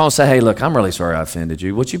house call and say, hey, look, I'm really sorry I offended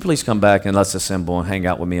you. Would you please come back and let's assemble and hang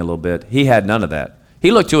out with me a little bit? He had none of that. He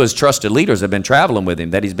looked to his trusted leaders that have been traveling with him,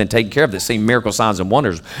 that he's been taking care of, that seen miracle signs and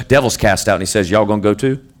wonders, devils cast out, and he says, y'all gonna go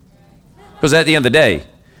too? Because at the end of the day,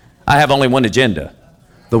 I have only one agenda,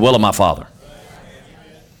 the will of my Father.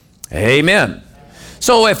 Amen.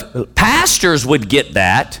 So if pastors would get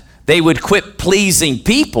that, they would quit pleasing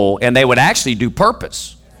people and they would actually do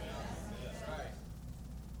purpose.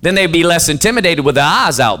 Then they'd be less intimidated with the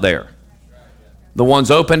eyes out there, the ones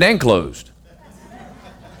opened and closed.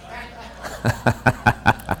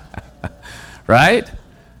 Right?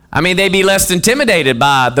 I mean, they'd be less intimidated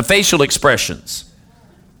by the facial expressions.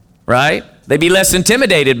 Right? They'd be less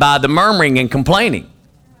intimidated by the murmuring and complaining.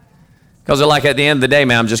 Because they're like, at the end of the day,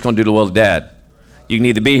 man, I'm just going to do the will of Dad. You can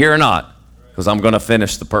either be here or not, because I'm going to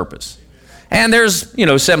finish the purpose. And there's,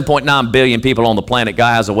 7.9 billion people on the planet.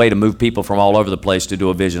 God has a way to move people from all over the place to do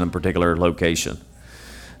a vision in a particular location.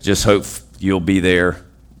 Just hope you'll be there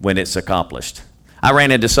when it's accomplished. I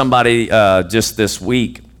ran into somebody just this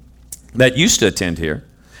week that used to attend here,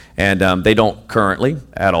 and they don't currently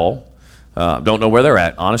at all. Don't know where they're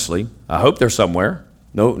at, honestly. I hope they're somewhere.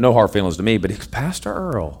 No hard feelings to me, but it's Pastor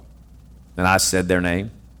Earl. And I said their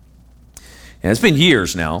name. And it's been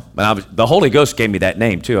years now, but the Holy Ghost gave me that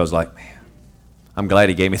name too. I was like, man, I'm glad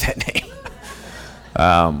he gave me that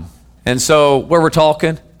name. And so we're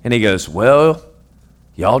talking, and he goes, well,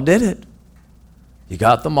 y'all did it. You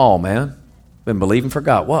got them all, man. Been believing for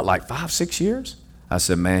God. What, like 5-6 years? I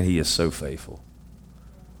said, man, he is so faithful.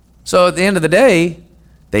 So at the end of the day,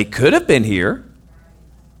 they could have been here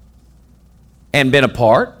and been a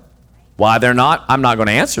part. Why they're not, I'm not going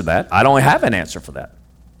to answer that. I don't have an answer for that.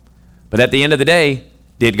 But at the end of the day,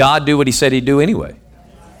 did God do what he said he'd do anyway?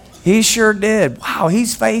 He sure did. Wow,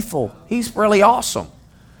 he's faithful. He's really awesome.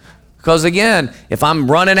 Because again, if I'm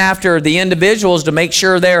running after the individuals to make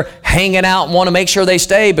sure they're hanging out and want to make sure they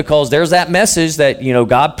stay, because there's that message that,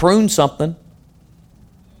 God pruned something.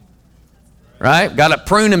 Right? Got a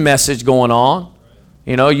pruning message going on.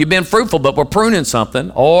 You've been fruitful, but we're pruning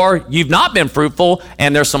something. Or you've not been fruitful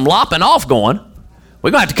and there's some lopping off going.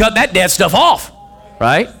 We're going to have to cut that dead stuff off.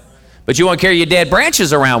 Right? But you want to carry your dead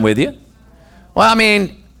branches around with you. Well,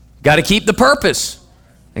 got to keep the purpose.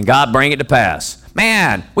 And God bring it to pass.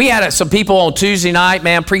 Man, we had some people on Tuesday night.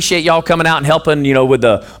 Man, appreciate y'all coming out and helping, with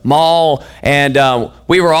the mall. And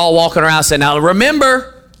we were all walking around saying, now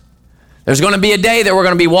remember, there's going to be a day that we're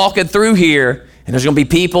going to be walking through here. And there's going to be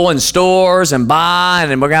people in stores and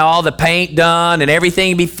buying. And we're going to have all the paint done. And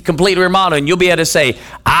everything be completely remodeled. And you'll be able to say,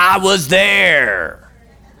 I was there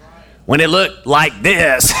when it looked like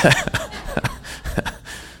this.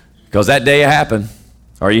 Because that day happened.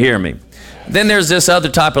 Are you hearing me? Then there's this other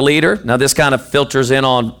type of leader. Now this kind of filters in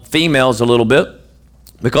on females a little bit.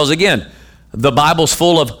 Because again, the Bible's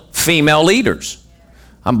full of female leaders.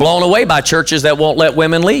 I'm blown away by churches that won't let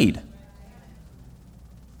women lead.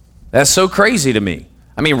 That's so crazy to me.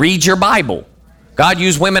 Read your Bible. God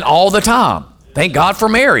used women all the time. Thank God for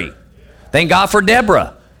Mary. Thank God for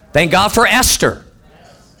Deborah. Thank God for Esther.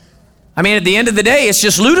 At the end of the day, it's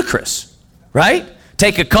just ludicrous, right?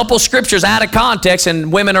 Take a couple scriptures out of context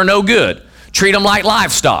and women are no good. Treat them like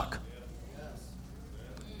livestock.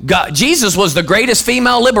 Jesus was the greatest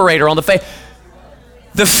female liberator on the face.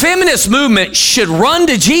 The feminist movement should run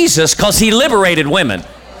to Jesus because he liberated women.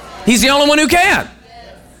 He's the only one who can.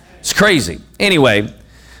 It's crazy. Anyway,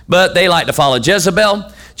 But they like to follow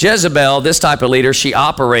Jezebel. Jezebel, this type of leader, she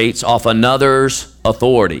operates off another's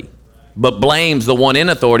authority, but blames the one in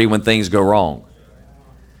authority when things go wrong.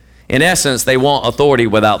 In essence, they want authority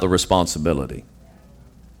without the responsibility,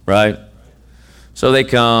 right? So they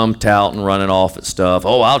come touting, running off at stuff.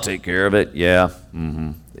 Oh, I'll take care of it. Yeah.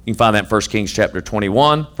 You can find that in 1 Kings chapter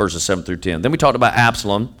 21, verses 7 through 10. Then we talked about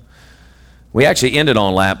Absalom. We actually ended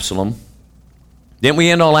on Absalom. Didn't we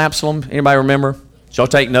end on Absalom? Anybody remember? Y'all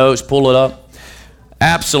take notes, pull it up.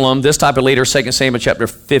 Absalom, this type of leader, 2 Samuel chapter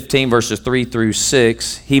 15, verses 3 through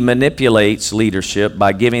 6, he manipulates leadership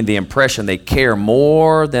by giving the impression they care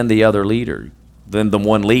more than the other leader, than the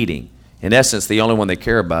one leading. In essence, the only one they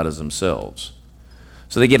care about is themselves.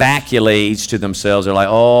 So they give accolades to themselves. They're like,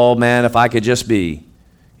 oh man, if I could just be,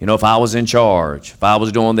 if I was in charge, if I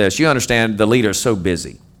was doing this. You understand, the leader is so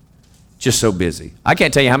busy, just so busy. I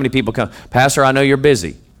can't tell you how many people come, Pastor, I know you're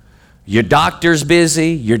busy. Your doctor's busy,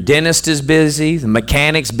 your dentist is busy, the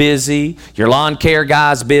mechanic's busy, your lawn care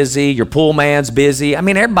guy's busy, your pool man's busy. I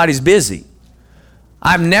mean, everybody's busy.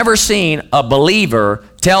 I've never seen a believer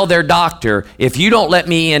tell their doctor, if you don't let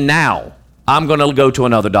me in now, I'm going to go to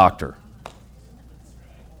another doctor.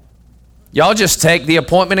 Y'all just take the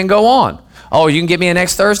appointment and go on. Oh, you can get me in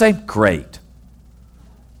next Thursday? Great.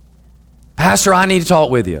 Pastor, I need to talk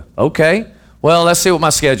with you. Okay. Well, let's see what my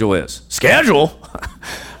schedule is. Schedule?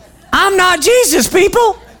 I'm not Jesus,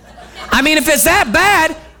 people. I mean, if it's that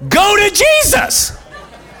bad, go to Jesus.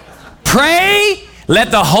 Pray, let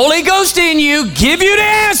the Holy Ghost in you give you the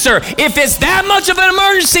answer. If it's that much of an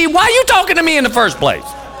emergency, why are you talking to me in the first place?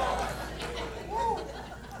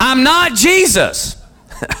 I'm not Jesus.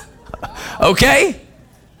 Okay?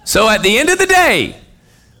 So at the end of the day,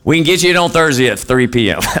 we can get you in on Thursday at 3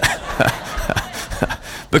 p.m.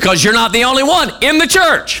 Because you're not the only one in the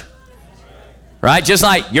church. Right? Just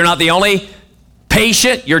like you're not the only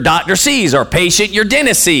patient your doctor sees or patient your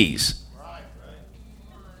dentist sees.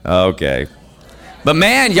 Okay. But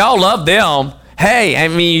man, y'all love them. Hey, I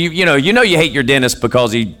mean, you hate your dentist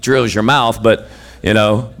because he drills your mouth, but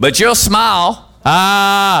you'll smile.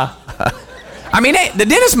 I mean, the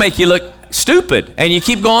dentists make you look stupid and you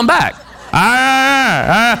keep going back.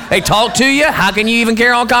 They talk to you. How can you even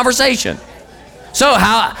carry on conversation? So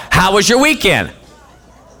how was your weekend?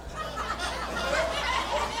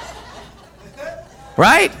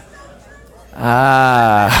 Right?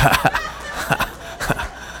 I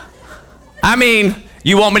mean,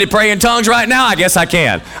 you want me to pray in tongues right now? I guess I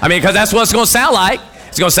can. I mean, because that's what it's going to sound like.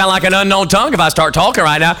 It's going to sound like an unknown tongue if I start talking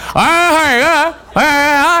right now.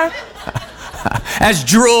 As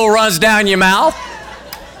drool runs down your mouth.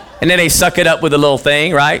 And then they suck it up with a little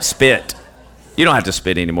thing, right? Spit. You don't have to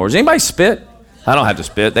spit anymore. Does anybody spit? I don't have to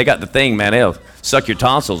spit. They got the thing, man. They'll suck your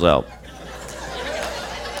tonsils out.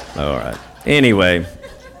 All right. Anyway,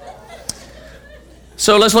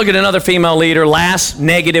 so let's look at another female leader. Last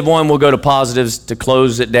negative one, we'll go to positives to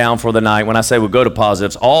close it down for the night. When I say we'll go to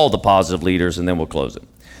positives, all the positive leaders, and then we'll close it.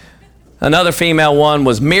 Another female one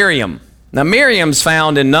was Miriam. Now, Miriam's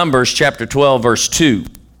found in Numbers chapter 12, verse 2.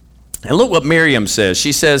 And look what Miriam says.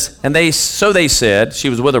 She says, they said, she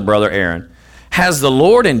was with her brother Aaron, has the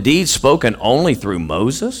Lord indeed spoken only through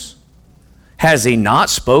Moses? Has he not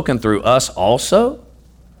spoken through us also?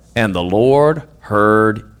 And the Lord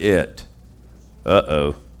heard it.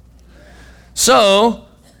 Uh-oh. So,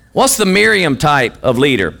 what's the Miriam type of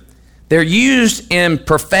leader? They're used in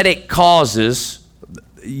prophetic causes.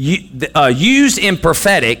 Used in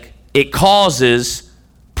prophetic, it causes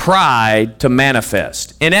pride to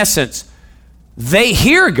manifest. In essence, they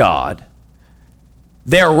hear God.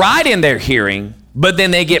 They're right in their hearing, but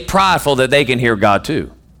then they get prideful that they can hear God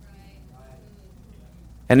too.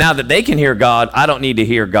 And now that they can hear God, I don't need to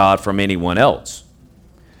hear God from anyone else.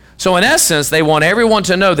 So in essence, they want everyone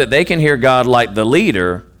to know that they can hear God like the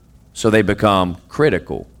leader, so they become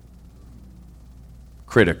critical.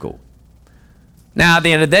 Critical. Now, at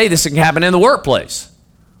the end of the day, this can happen in the workplace.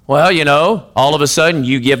 Well, all of a sudden,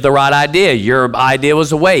 you give the right idea. Your idea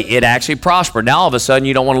was the way. It actually prospered. Now, all of a sudden,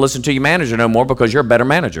 you don't want to listen to your manager no more because you're a better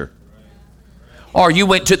manager. Or you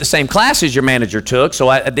went to the same classes your manager took, so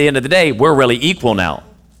at the end of the day, we're really equal now.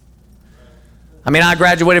 I mean, I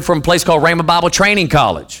graduated from a place called Rhema Bible Training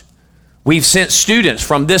College. We've sent students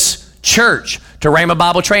from this church to Rhema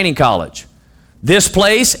Bible Training College. This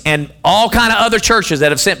place and all kind of other churches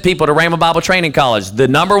that have sent people to Rhema Bible Training College. The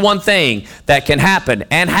number one thing that can happen,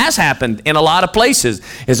 and has happened in a lot of places,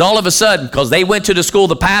 is all of a sudden, because they went to the school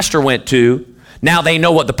the pastor went to, now they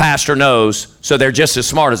know what the pastor knows, so they're just as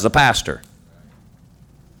smart as the pastor.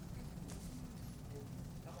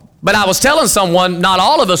 But I was telling someone, not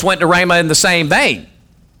all of us went to Rhema in the same vein.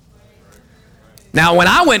 Now, when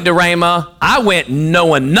I went to Rhema, I went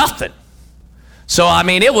knowing nothing. So, I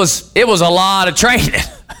mean, it was a lot of training.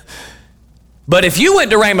 But if you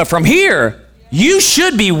went to Rhema from here, you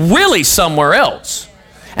should be really somewhere else.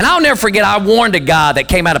 And I'll never forget, I warned a guy that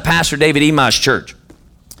came out of Pastor David Emi's church.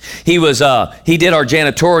 He did our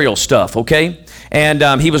janitorial stuff, okay?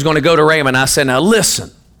 And he was going to go to Rhema, and I said, now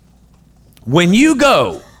listen, when you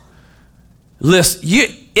go, listen,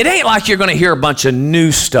 it ain't like you're going to hear a bunch of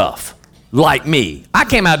new stuff like me. I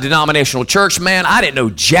came out of denominational church, man. I didn't know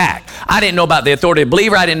jack. I didn't know about the authority of the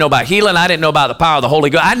believer. I didn't know about healing. I didn't know about the power of the Holy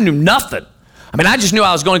Ghost. I knew nothing. I mean, I just knew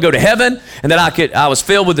I was going to go to heaven and that I was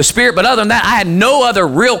filled with the Spirit. But other than that, I had no other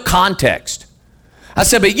real context. I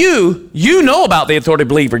said, but you know about the authority of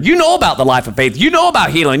the believer. You know about the life of faith. You know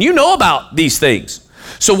about healing. You know about these things.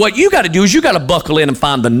 So what you got to do is you got to buckle in and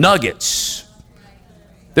find the nuggets.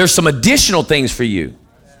 There's some additional things for you.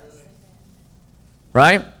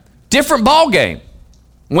 Right? Different ball game.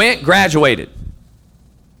 Went, graduated.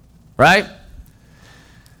 Right?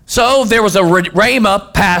 So there was a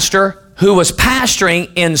Rhema pastor who was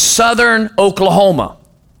pastoring in southern Oklahoma.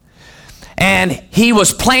 And he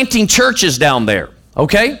was planting churches down there,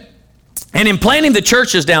 okay? And in planting the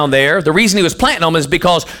churches down there, the reason he was planting them is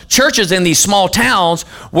because churches in these small towns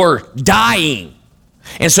were dying.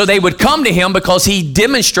 And so they would come to him because he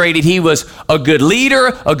demonstrated he was a good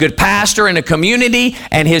leader, a good pastor in a community,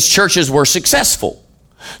 and his churches were successful.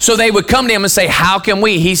 So they would come to him and say, how can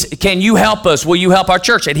we? Can you help us? Will you help our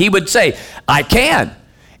church? And he would say, I can.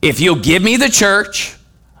 If you'll give me the church,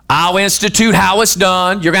 I'll institute how it's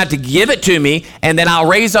done. You're going to have to give it to me, and then I'll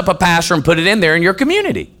raise up a pastor and put it in there in your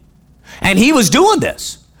community. And he was doing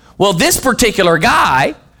this. Well, this particular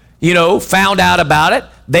guy, found out about it.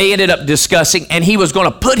 They ended up discussing, and he was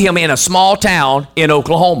going to put him in a small town in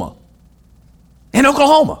Oklahoma. In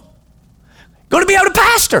Oklahoma. Going to be able to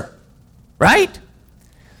pastor, right?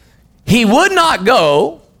 He would not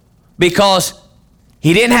go because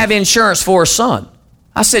he didn't have insurance for his son.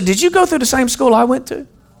 I said, did you go through the same school I went to?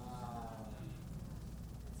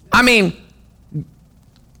 I mean,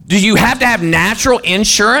 do you have to have natural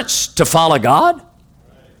insurance to follow God?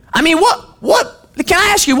 I mean, can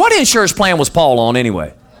I ask you, what insurance plan was Paul on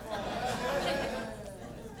anyway?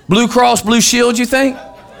 Blue Cross, Blue Shield, you think?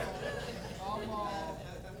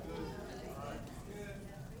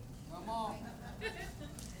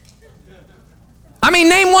 I mean,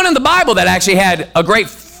 name one in the Bible that actually had a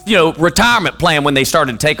great, retirement plan when they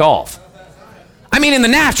started to take off. I mean, in the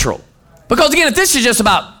natural. Because again, if this is just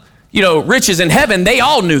about, riches in heaven, they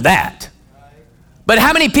all knew that. But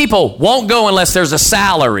how many people won't go unless there's a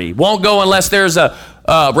salary, won't go unless there's a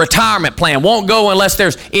retirement plan, won't go unless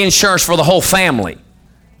there's insurance for the whole family?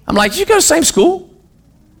 I'm like, did you go to the same school?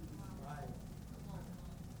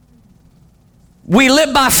 We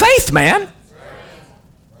live by faith, man.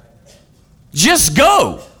 Just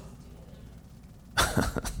go.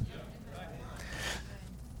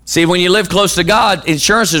 See, when you live close to God,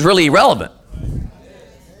 insurance is really irrelevant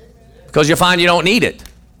because you find you don't need it.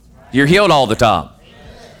 You're healed all the time.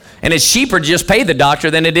 And it's cheaper to just pay the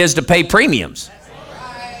doctor than it is to pay premiums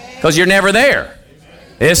because you're never there.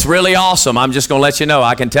 It's really awesome. I'm just going to let you know,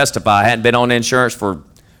 I can testify. I hadn't been on insurance for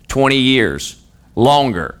 20 years,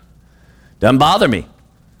 longer. Doesn't bother me.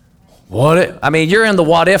 You're in the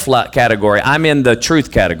what if category. I'm in the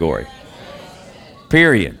truth category.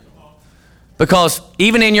 Period. Because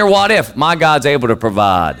even in your what if, my God's able to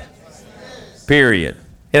provide. Period.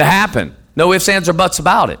 It happened. No ifs, ands, or buts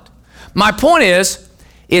about it. My point is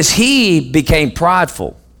he became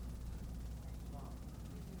prideful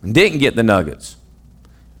and didn't get the nuggets.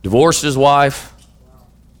 Divorced his wife,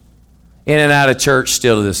 in and out of church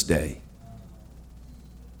still to this day.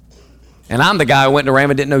 And I'm the guy who went to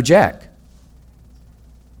Rhema, didn't know jack.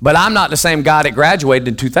 But I'm not the same guy that graduated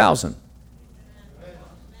in 2000.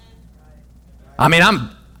 I mean,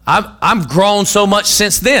 I'm grown so much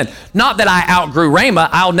since then. Not that I outgrew Rhema.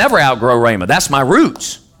 I'll never outgrow Rhema. That's my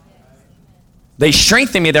roots. They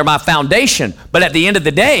strengthen me. They're my foundation. But at the end of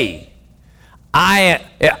the day,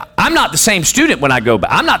 I'm not the same student when I go back.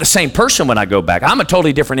 I'm not the same person when I go back. I'm a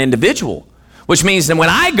totally different individual. Which means that when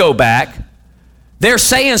I go back, they're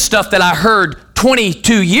saying stuff that I heard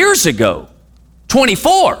 22 years ago,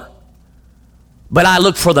 24. But I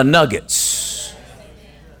look for the nuggets.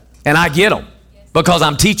 And I get them because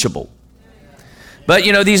I'm teachable. But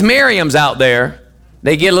these Miriams out there,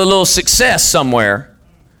 they get a little success somewhere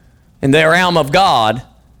in the realm of God,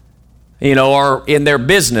 or in their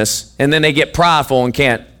business, and then they get prideful and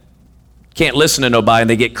can't listen to nobody, and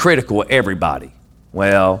they get critical of everybody.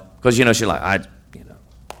 Well, because she's like,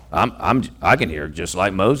 I can hear just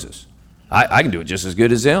like Moses. I can do it just as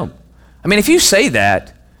good as him. I mean, if you say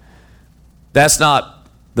that, that's not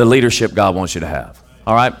the leadership God wants you to have.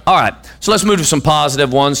 All right? All right. So let's move to some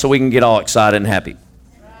positive ones so we can get all excited and happy.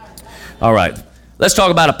 All right. Let's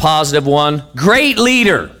talk about a positive one. Great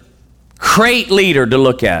leader. Great leader to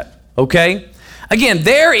look at. Okay? Again,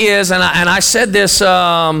 there is, and I said this,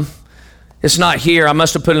 it's not here. I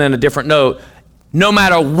must have put it in a different note. No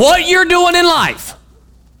matter what you're doing in life,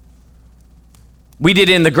 we did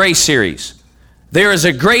in the grace series. There is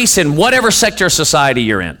a grace in whatever sector of society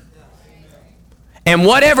you're in. And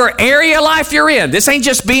whatever area of life you're in, this ain't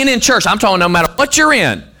just being in church. I'm talking no matter what you're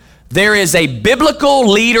in, there is a biblical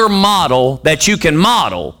leader model that you can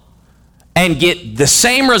model and get the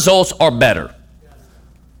same results or better.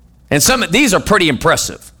 And some of these are pretty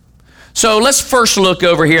impressive. So let's first look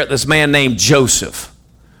over here at this man named Joseph.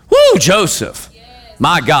 Woo, Joseph.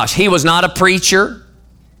 My gosh, he was not a preacher.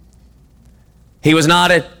 He was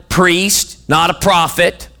not a priest, not a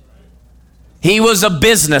prophet. He was a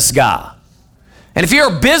business guy. And if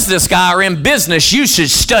you're a business guy or in business, you should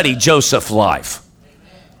study Joseph's life.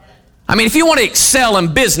 I mean, if you want to excel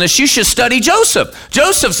in business, you should study Joseph.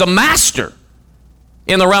 Joseph's a master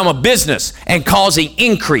in the realm of business and causing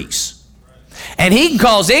increase. And he can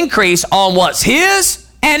cause increase on what's his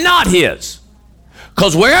and not his.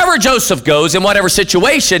 Because wherever Joseph goes, in whatever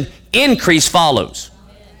situation, increase follows.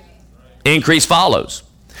 Increase follows.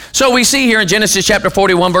 So we see here in Genesis chapter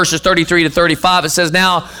 41, verses 33 to 35, it says,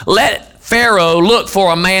 "Now let Pharaoh look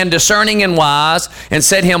for a man discerning and wise and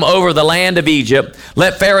set him over the land of Egypt.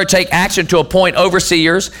 Let Pharaoh take action to appoint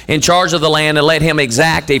overseers in charge of the land and let him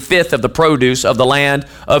exact a fifth of the produce of the land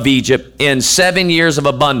of Egypt in 7 years of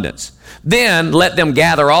abundance. Then let them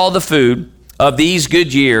gather all the food of these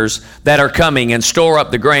good years that are coming and store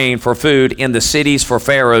up the grain for food in the cities for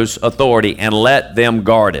Pharaoh's authority and let them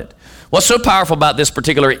guard it." What's so powerful about this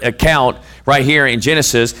particular account right here in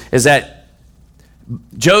Genesis is that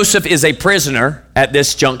Joseph is a prisoner at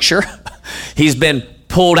this juncture. He's been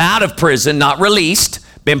pulled out of prison, not released,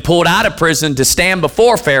 been pulled out of prison to stand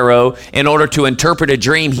before Pharaoh in order to interpret a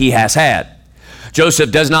dream he has had.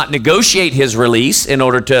 Joseph does not negotiate his release in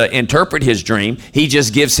order to interpret his dream. He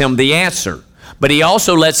just gives him the answer. But he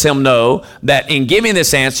also lets him know that in giving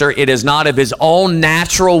this answer, it is not of his own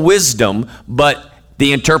natural wisdom, but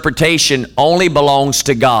the interpretation only belongs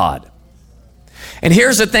to God. And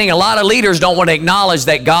here's the thing, a lot of leaders don't want to acknowledge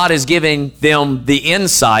that God is giving them the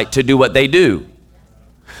insight to do what they do.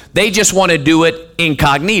 They just want to do it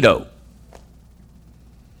incognito.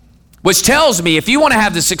 Which tells me if you want to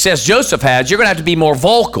have the success Joseph had, you're going to have to be more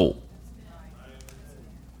vocal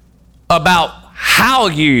about how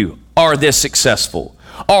you are this successful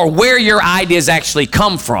or where your ideas actually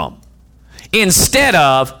come from, instead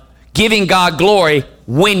of giving God glory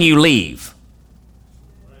when you leave.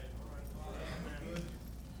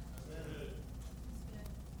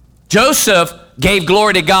 Joseph gave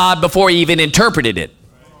glory to God before he even interpreted it.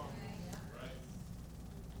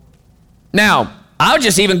 Now, I'll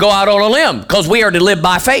just even go out on a limb because we are to live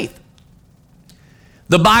by faith.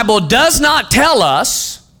 The Bible does not tell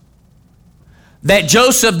us that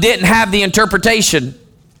Joseph didn't have the interpretation,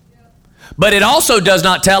 but it also does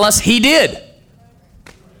not tell us he did.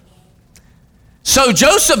 So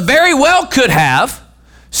Joseph very well could have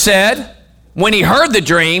said, when he heard the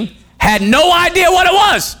dream, had no idea what it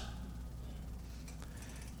was.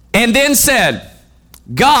 And then said,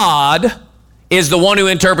 God is the one who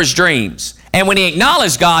interprets dreams. And when he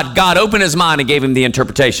acknowledged God, God opened his mind and gave him the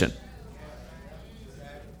interpretation.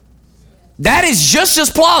 That is just as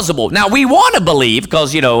plausible. Now, we want to believe,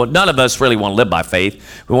 because, none of us really want to live by faith.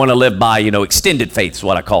 We want to live by, extended faith is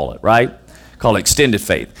what I call it, right? Call it extended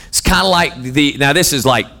faith. It's kind of like now this is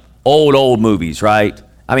like old movies, right?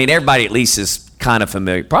 I mean, everybody at least is kind of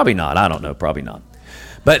familiar. Probably not. I don't know. Probably not.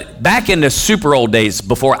 But back in the super old days,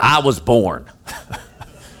 before I was born,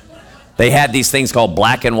 they had these things called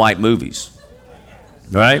black and white movies,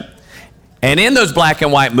 right? And in those black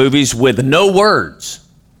and white movies with no words,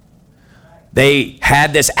 they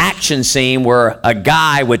had this action scene where a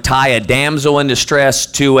guy would tie a damsel in distress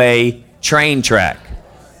to a train track.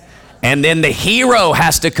 And then the hero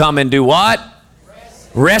has to come and do what?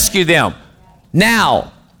 Rescue them.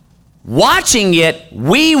 Now, watching it,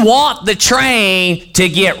 we want the train to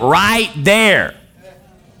get right there.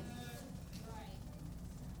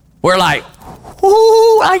 We're like,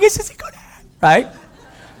 ooh, I guess it's going to happen, right?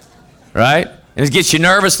 Right? And it gets you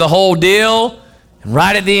nervous, the whole deal, and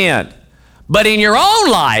right at the end. But in your own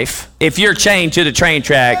life, if you're chained to the train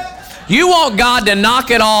track, you want God to knock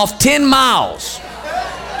it off 10 miles.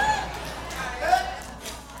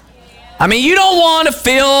 I mean, you don't want to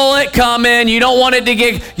feel it coming. You don't want it to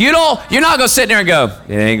get, you're not going to sit there and go,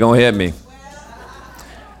 it ain't going to hit me.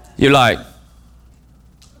 You're like,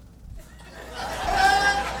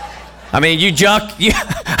 I mean,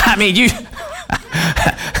 you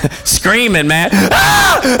screaming, man.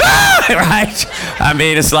 Right? I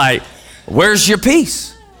mean, it's like, where's your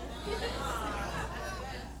peace?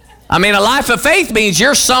 I mean, a life of faith means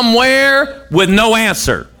you're somewhere with no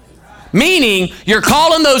answer. Meaning, you're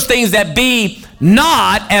calling those things that be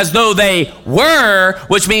not as though they were,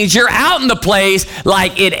 which means you're out in the place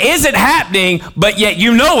like it isn't happening, but yet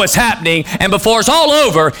you know it's happening, and before it's all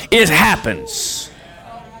over, it happens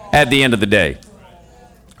at the end of the day.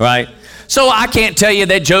 Right? So I can't tell you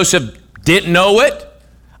that Joseph didn't know it.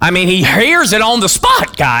 I mean, he hears it on the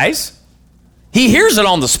spot, guys. He hears it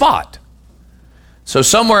on the spot. So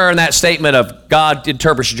somewhere in that statement of God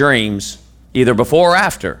interprets dreams, either before or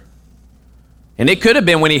after. And it could have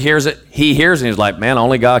been when he hears it, and he's like, man,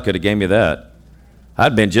 only God could have gave me that.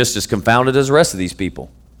 I'd been just as confounded as the rest of these people.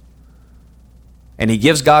 And he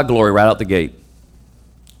gives God glory right out the gate.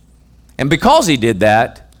 And because he did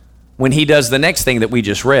that, when he does the next thing that we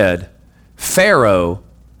just read, Pharaoh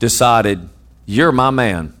decided, you're my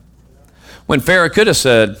man. When Pharaoh could have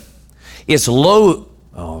said, it's low.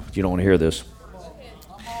 Oh, you don't want to hear this.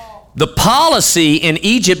 The policy in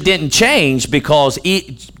Egypt didn't change because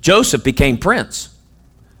Joseph became prince.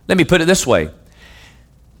 Let me put it this way.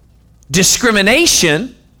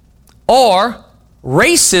 Discrimination or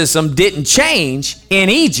racism didn't change in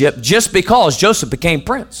Egypt just because Joseph became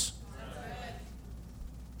prince.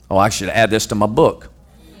 Oh, I should add this to my book.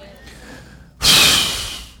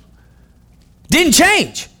 Didn't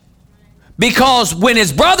change. Because when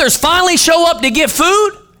his brothers finally show up to get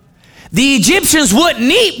food, the Egyptians wouldn't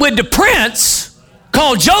eat with the prince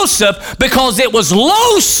called Joseph because it was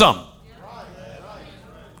loathsome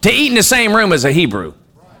to eat in the same room as a Hebrew.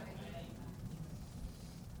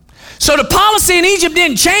 So the policy in Egypt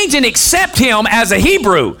didn't change and accept him as a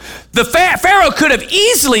Hebrew. The Pharaoh could have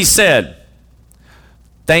easily said,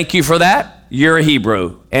 thank you for that. You're a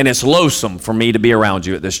Hebrew, and it's loathsome for me to be around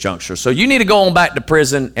you at this juncture. So you need to go on back to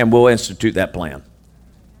prison, and we'll institute that plan.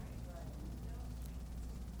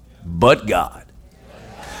 But God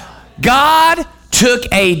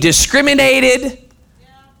took a discriminated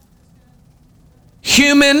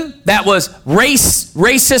human that was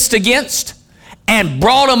racist against and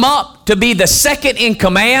brought him up to be the second in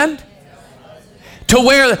command, to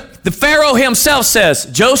where the Pharaoh himself says,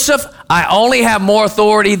 Joseph, I only have more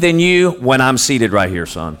authority than you when I'm seated right here,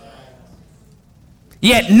 son.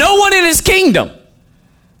 Yet no one in his kingdom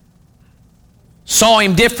saw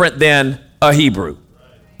him different than a Hebrew.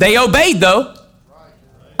 They obeyed, though.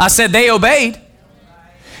 I said they obeyed.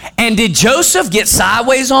 And did Joseph get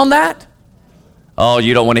sideways on that? Oh,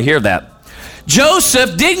 you don't want to hear that.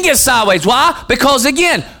 Joseph didn't get sideways. Why? Because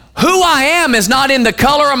again, who I am is not in the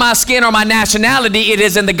color of my skin or my nationality. It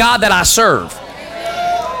is in the God that I serve.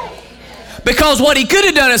 Because what he could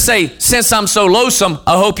have done is say, since I'm so loathsome,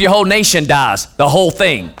 I hope your whole nation dies. The whole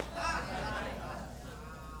thing.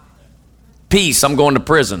 Peace, I'm going to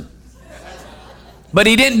prison. But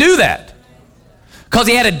he didn't do that. Because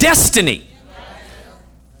he had a destiny.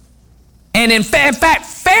 And in fact,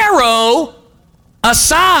 Pharaoh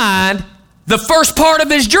assigned the first part of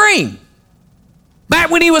his dream. Back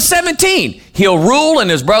when he was 17. He'll rule and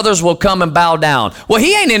his brothers will come and bow down. Well,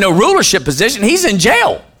 he ain't in a rulership position. He's in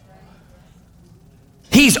jail.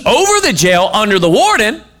 He's over the jail under the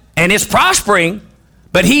warden, and it's prospering,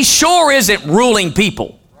 but he sure isn't ruling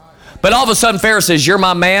people. But all of a sudden, Pharaoh says, you're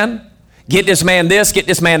my man. Get this man this, get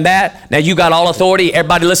this man that. Now you got all authority.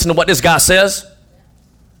 Everybody listen to what this guy says.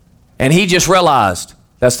 And he just realized,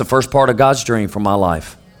 that's the first part of God's dream for my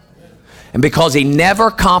life. And because he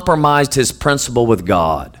never compromised his principle with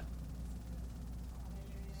God,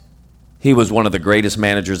 he was one of the greatest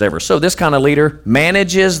managers ever. So this kind of leader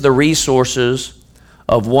manages the resources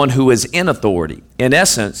of one who is in authority. In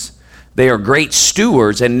essence, they are great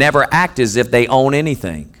stewards and never act as if they own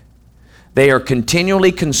anything. They are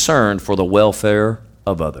continually concerned for the welfare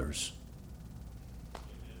of others.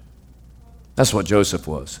 That's what Joseph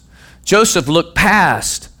was. Joseph looked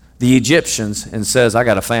past the Egyptians and says, I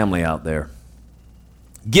got a family out there.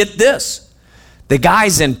 Get this. The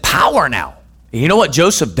guy's in power now. And you know what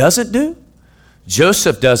Joseph doesn't do?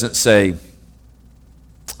 Joseph doesn't say,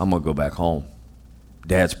 I'm going to go back home.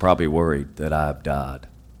 Dad's probably worried that I've died.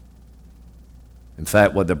 In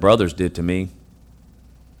fact, what the brothers did to me,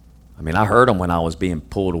 I heard them when I was being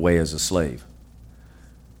pulled away as a slave.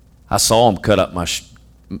 I saw them cut up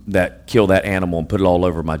kill that animal and put it all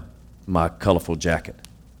over my colorful jacket.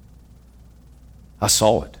 I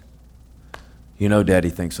saw it. You know, Daddy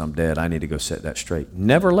thinks I'm dead. I need to go set that straight.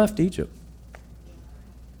 Never left Egypt.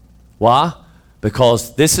 Why?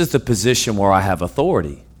 Because this is the position where I have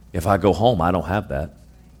authority. If I go home, I don't have that.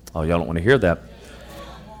 Oh, y'all don't want to hear that.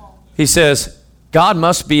 He says, God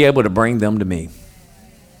must be able to bring them to me.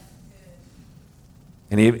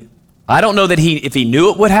 And I don't know that if he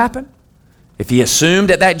knew it would happen, if he assumed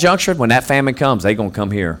at that juncture, when that famine comes, they're going to come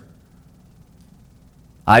here.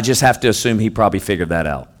 I just have to assume he probably figured that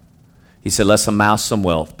out. He said, let's amass some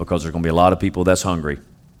wealth because there's going to be a lot of people that's hungry.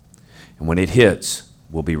 And when it hits,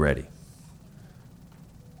 we'll be ready.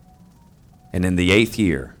 And in the 8th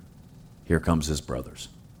year, here comes his brothers.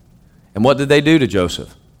 And what did they do to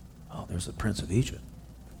Joseph? Oh, there's the prince of Egypt.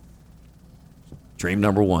 Dream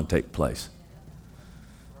number 1 take place.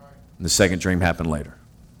 And the second dream happened later.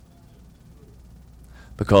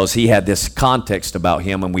 Because he had this context about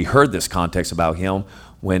him, and we heard this context about him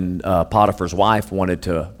when Potiphar's wife wanted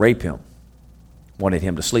to rape him, wanted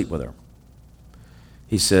him to sleep with her.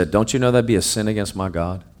 He said, don't you know that'd be a sin against my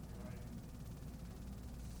God?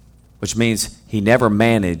 Which means he never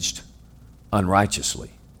managed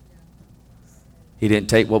unrighteously. He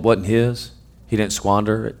didn't take what wasn't his. He didn't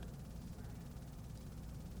squander it.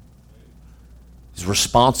 He's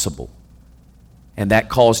responsible. And that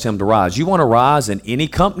caused him to rise. You want to rise in any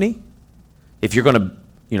company? If you're going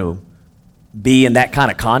to, be in that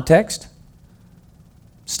kind of context,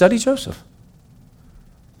 study Joseph.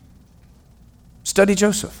 Study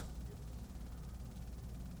Joseph.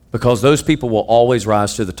 Because those people will always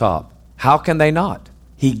rise to the top. How can they not?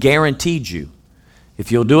 He guaranteed you.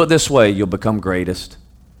 If you'll do it this way, you'll become greatest.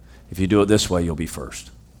 If you do it this way, you'll be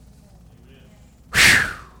first. Whew.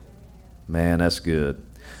 Man, that's good.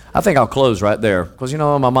 I think I'll close right there. Because, in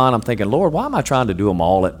my mind, I'm thinking, Lord, why am I trying to do them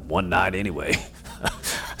all at one night anyway?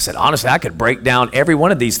 I said, honestly, I could break down every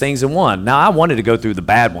one of these things in one. Now, I wanted to go through the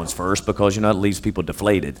bad ones first because, it leaves people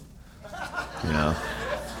deflated.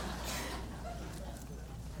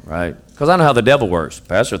 Right? Because I know how the devil works.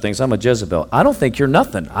 Pastor thinks I'm a Jezebel. I don't think you're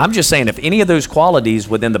nothing. I'm just saying if any of those qualities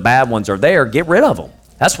within the bad ones are there, get rid of them.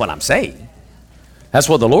 That's what I'm saying. That's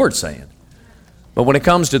what the Lord's saying. But when it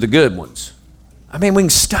comes to the good ones, we can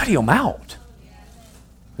study them out.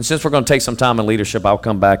 And since we're going to take some time in leadership, I'll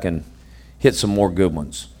come back and hit some more good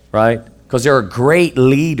ones, right? Because there are great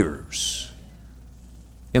leaders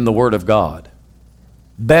in the Word of God.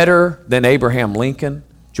 Better than Abraham Lincoln,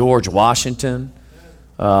 George Washington,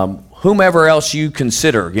 whomever else you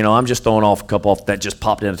consider. I'm just throwing off a couple off that just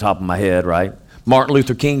popped in the top of my head, right? Martin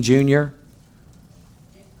Luther King Jr.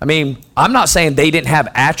 I'm not saying they didn't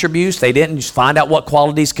have attributes. They didn't just find out what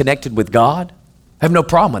qualities connected with God. I have no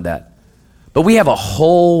problem with that. But we have a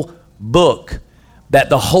whole book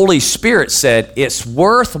that the Holy Spirit said, it's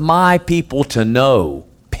worth my people to know.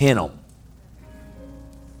 Pen them.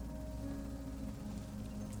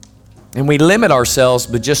 And we limit ourselves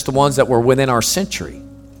but just the ones that were within our century.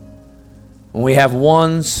 When we have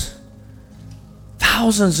ones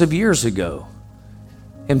thousands of years ago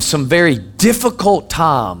in some very difficult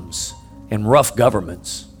times and rough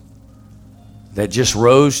governments that just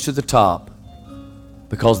rose to the top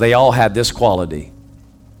because they all had this quality.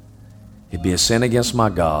 It'd be a sin against my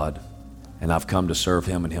God, and I've come to serve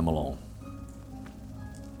him and him alone.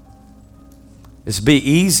 It's be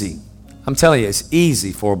easy. I'm telling you, it's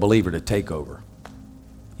easy for a believer to take over.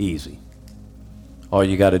 Easy. All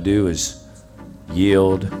you got to do is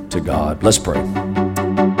yield to God. Let's pray.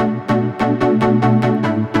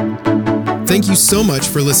 Thank you so much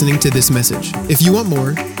for listening to this message. If you want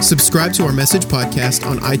more, subscribe to our message podcast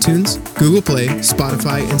on iTunes, Google Play,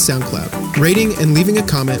 Spotify, and SoundCloud. Rating and leaving a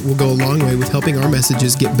comment will go a long way with helping our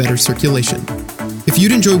messages get better circulation. If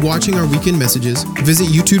you'd enjoy watching our weekend messages, visit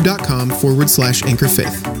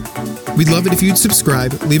youtube.com/anchorfaith. We'd love it if you'd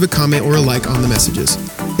subscribe, leave a comment or a like on the messages.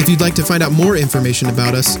 If you'd like to find out more information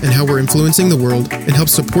about us and how we're influencing the world and help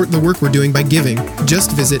support the work we're doing by giving,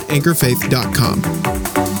 just visit anchorfaith.com.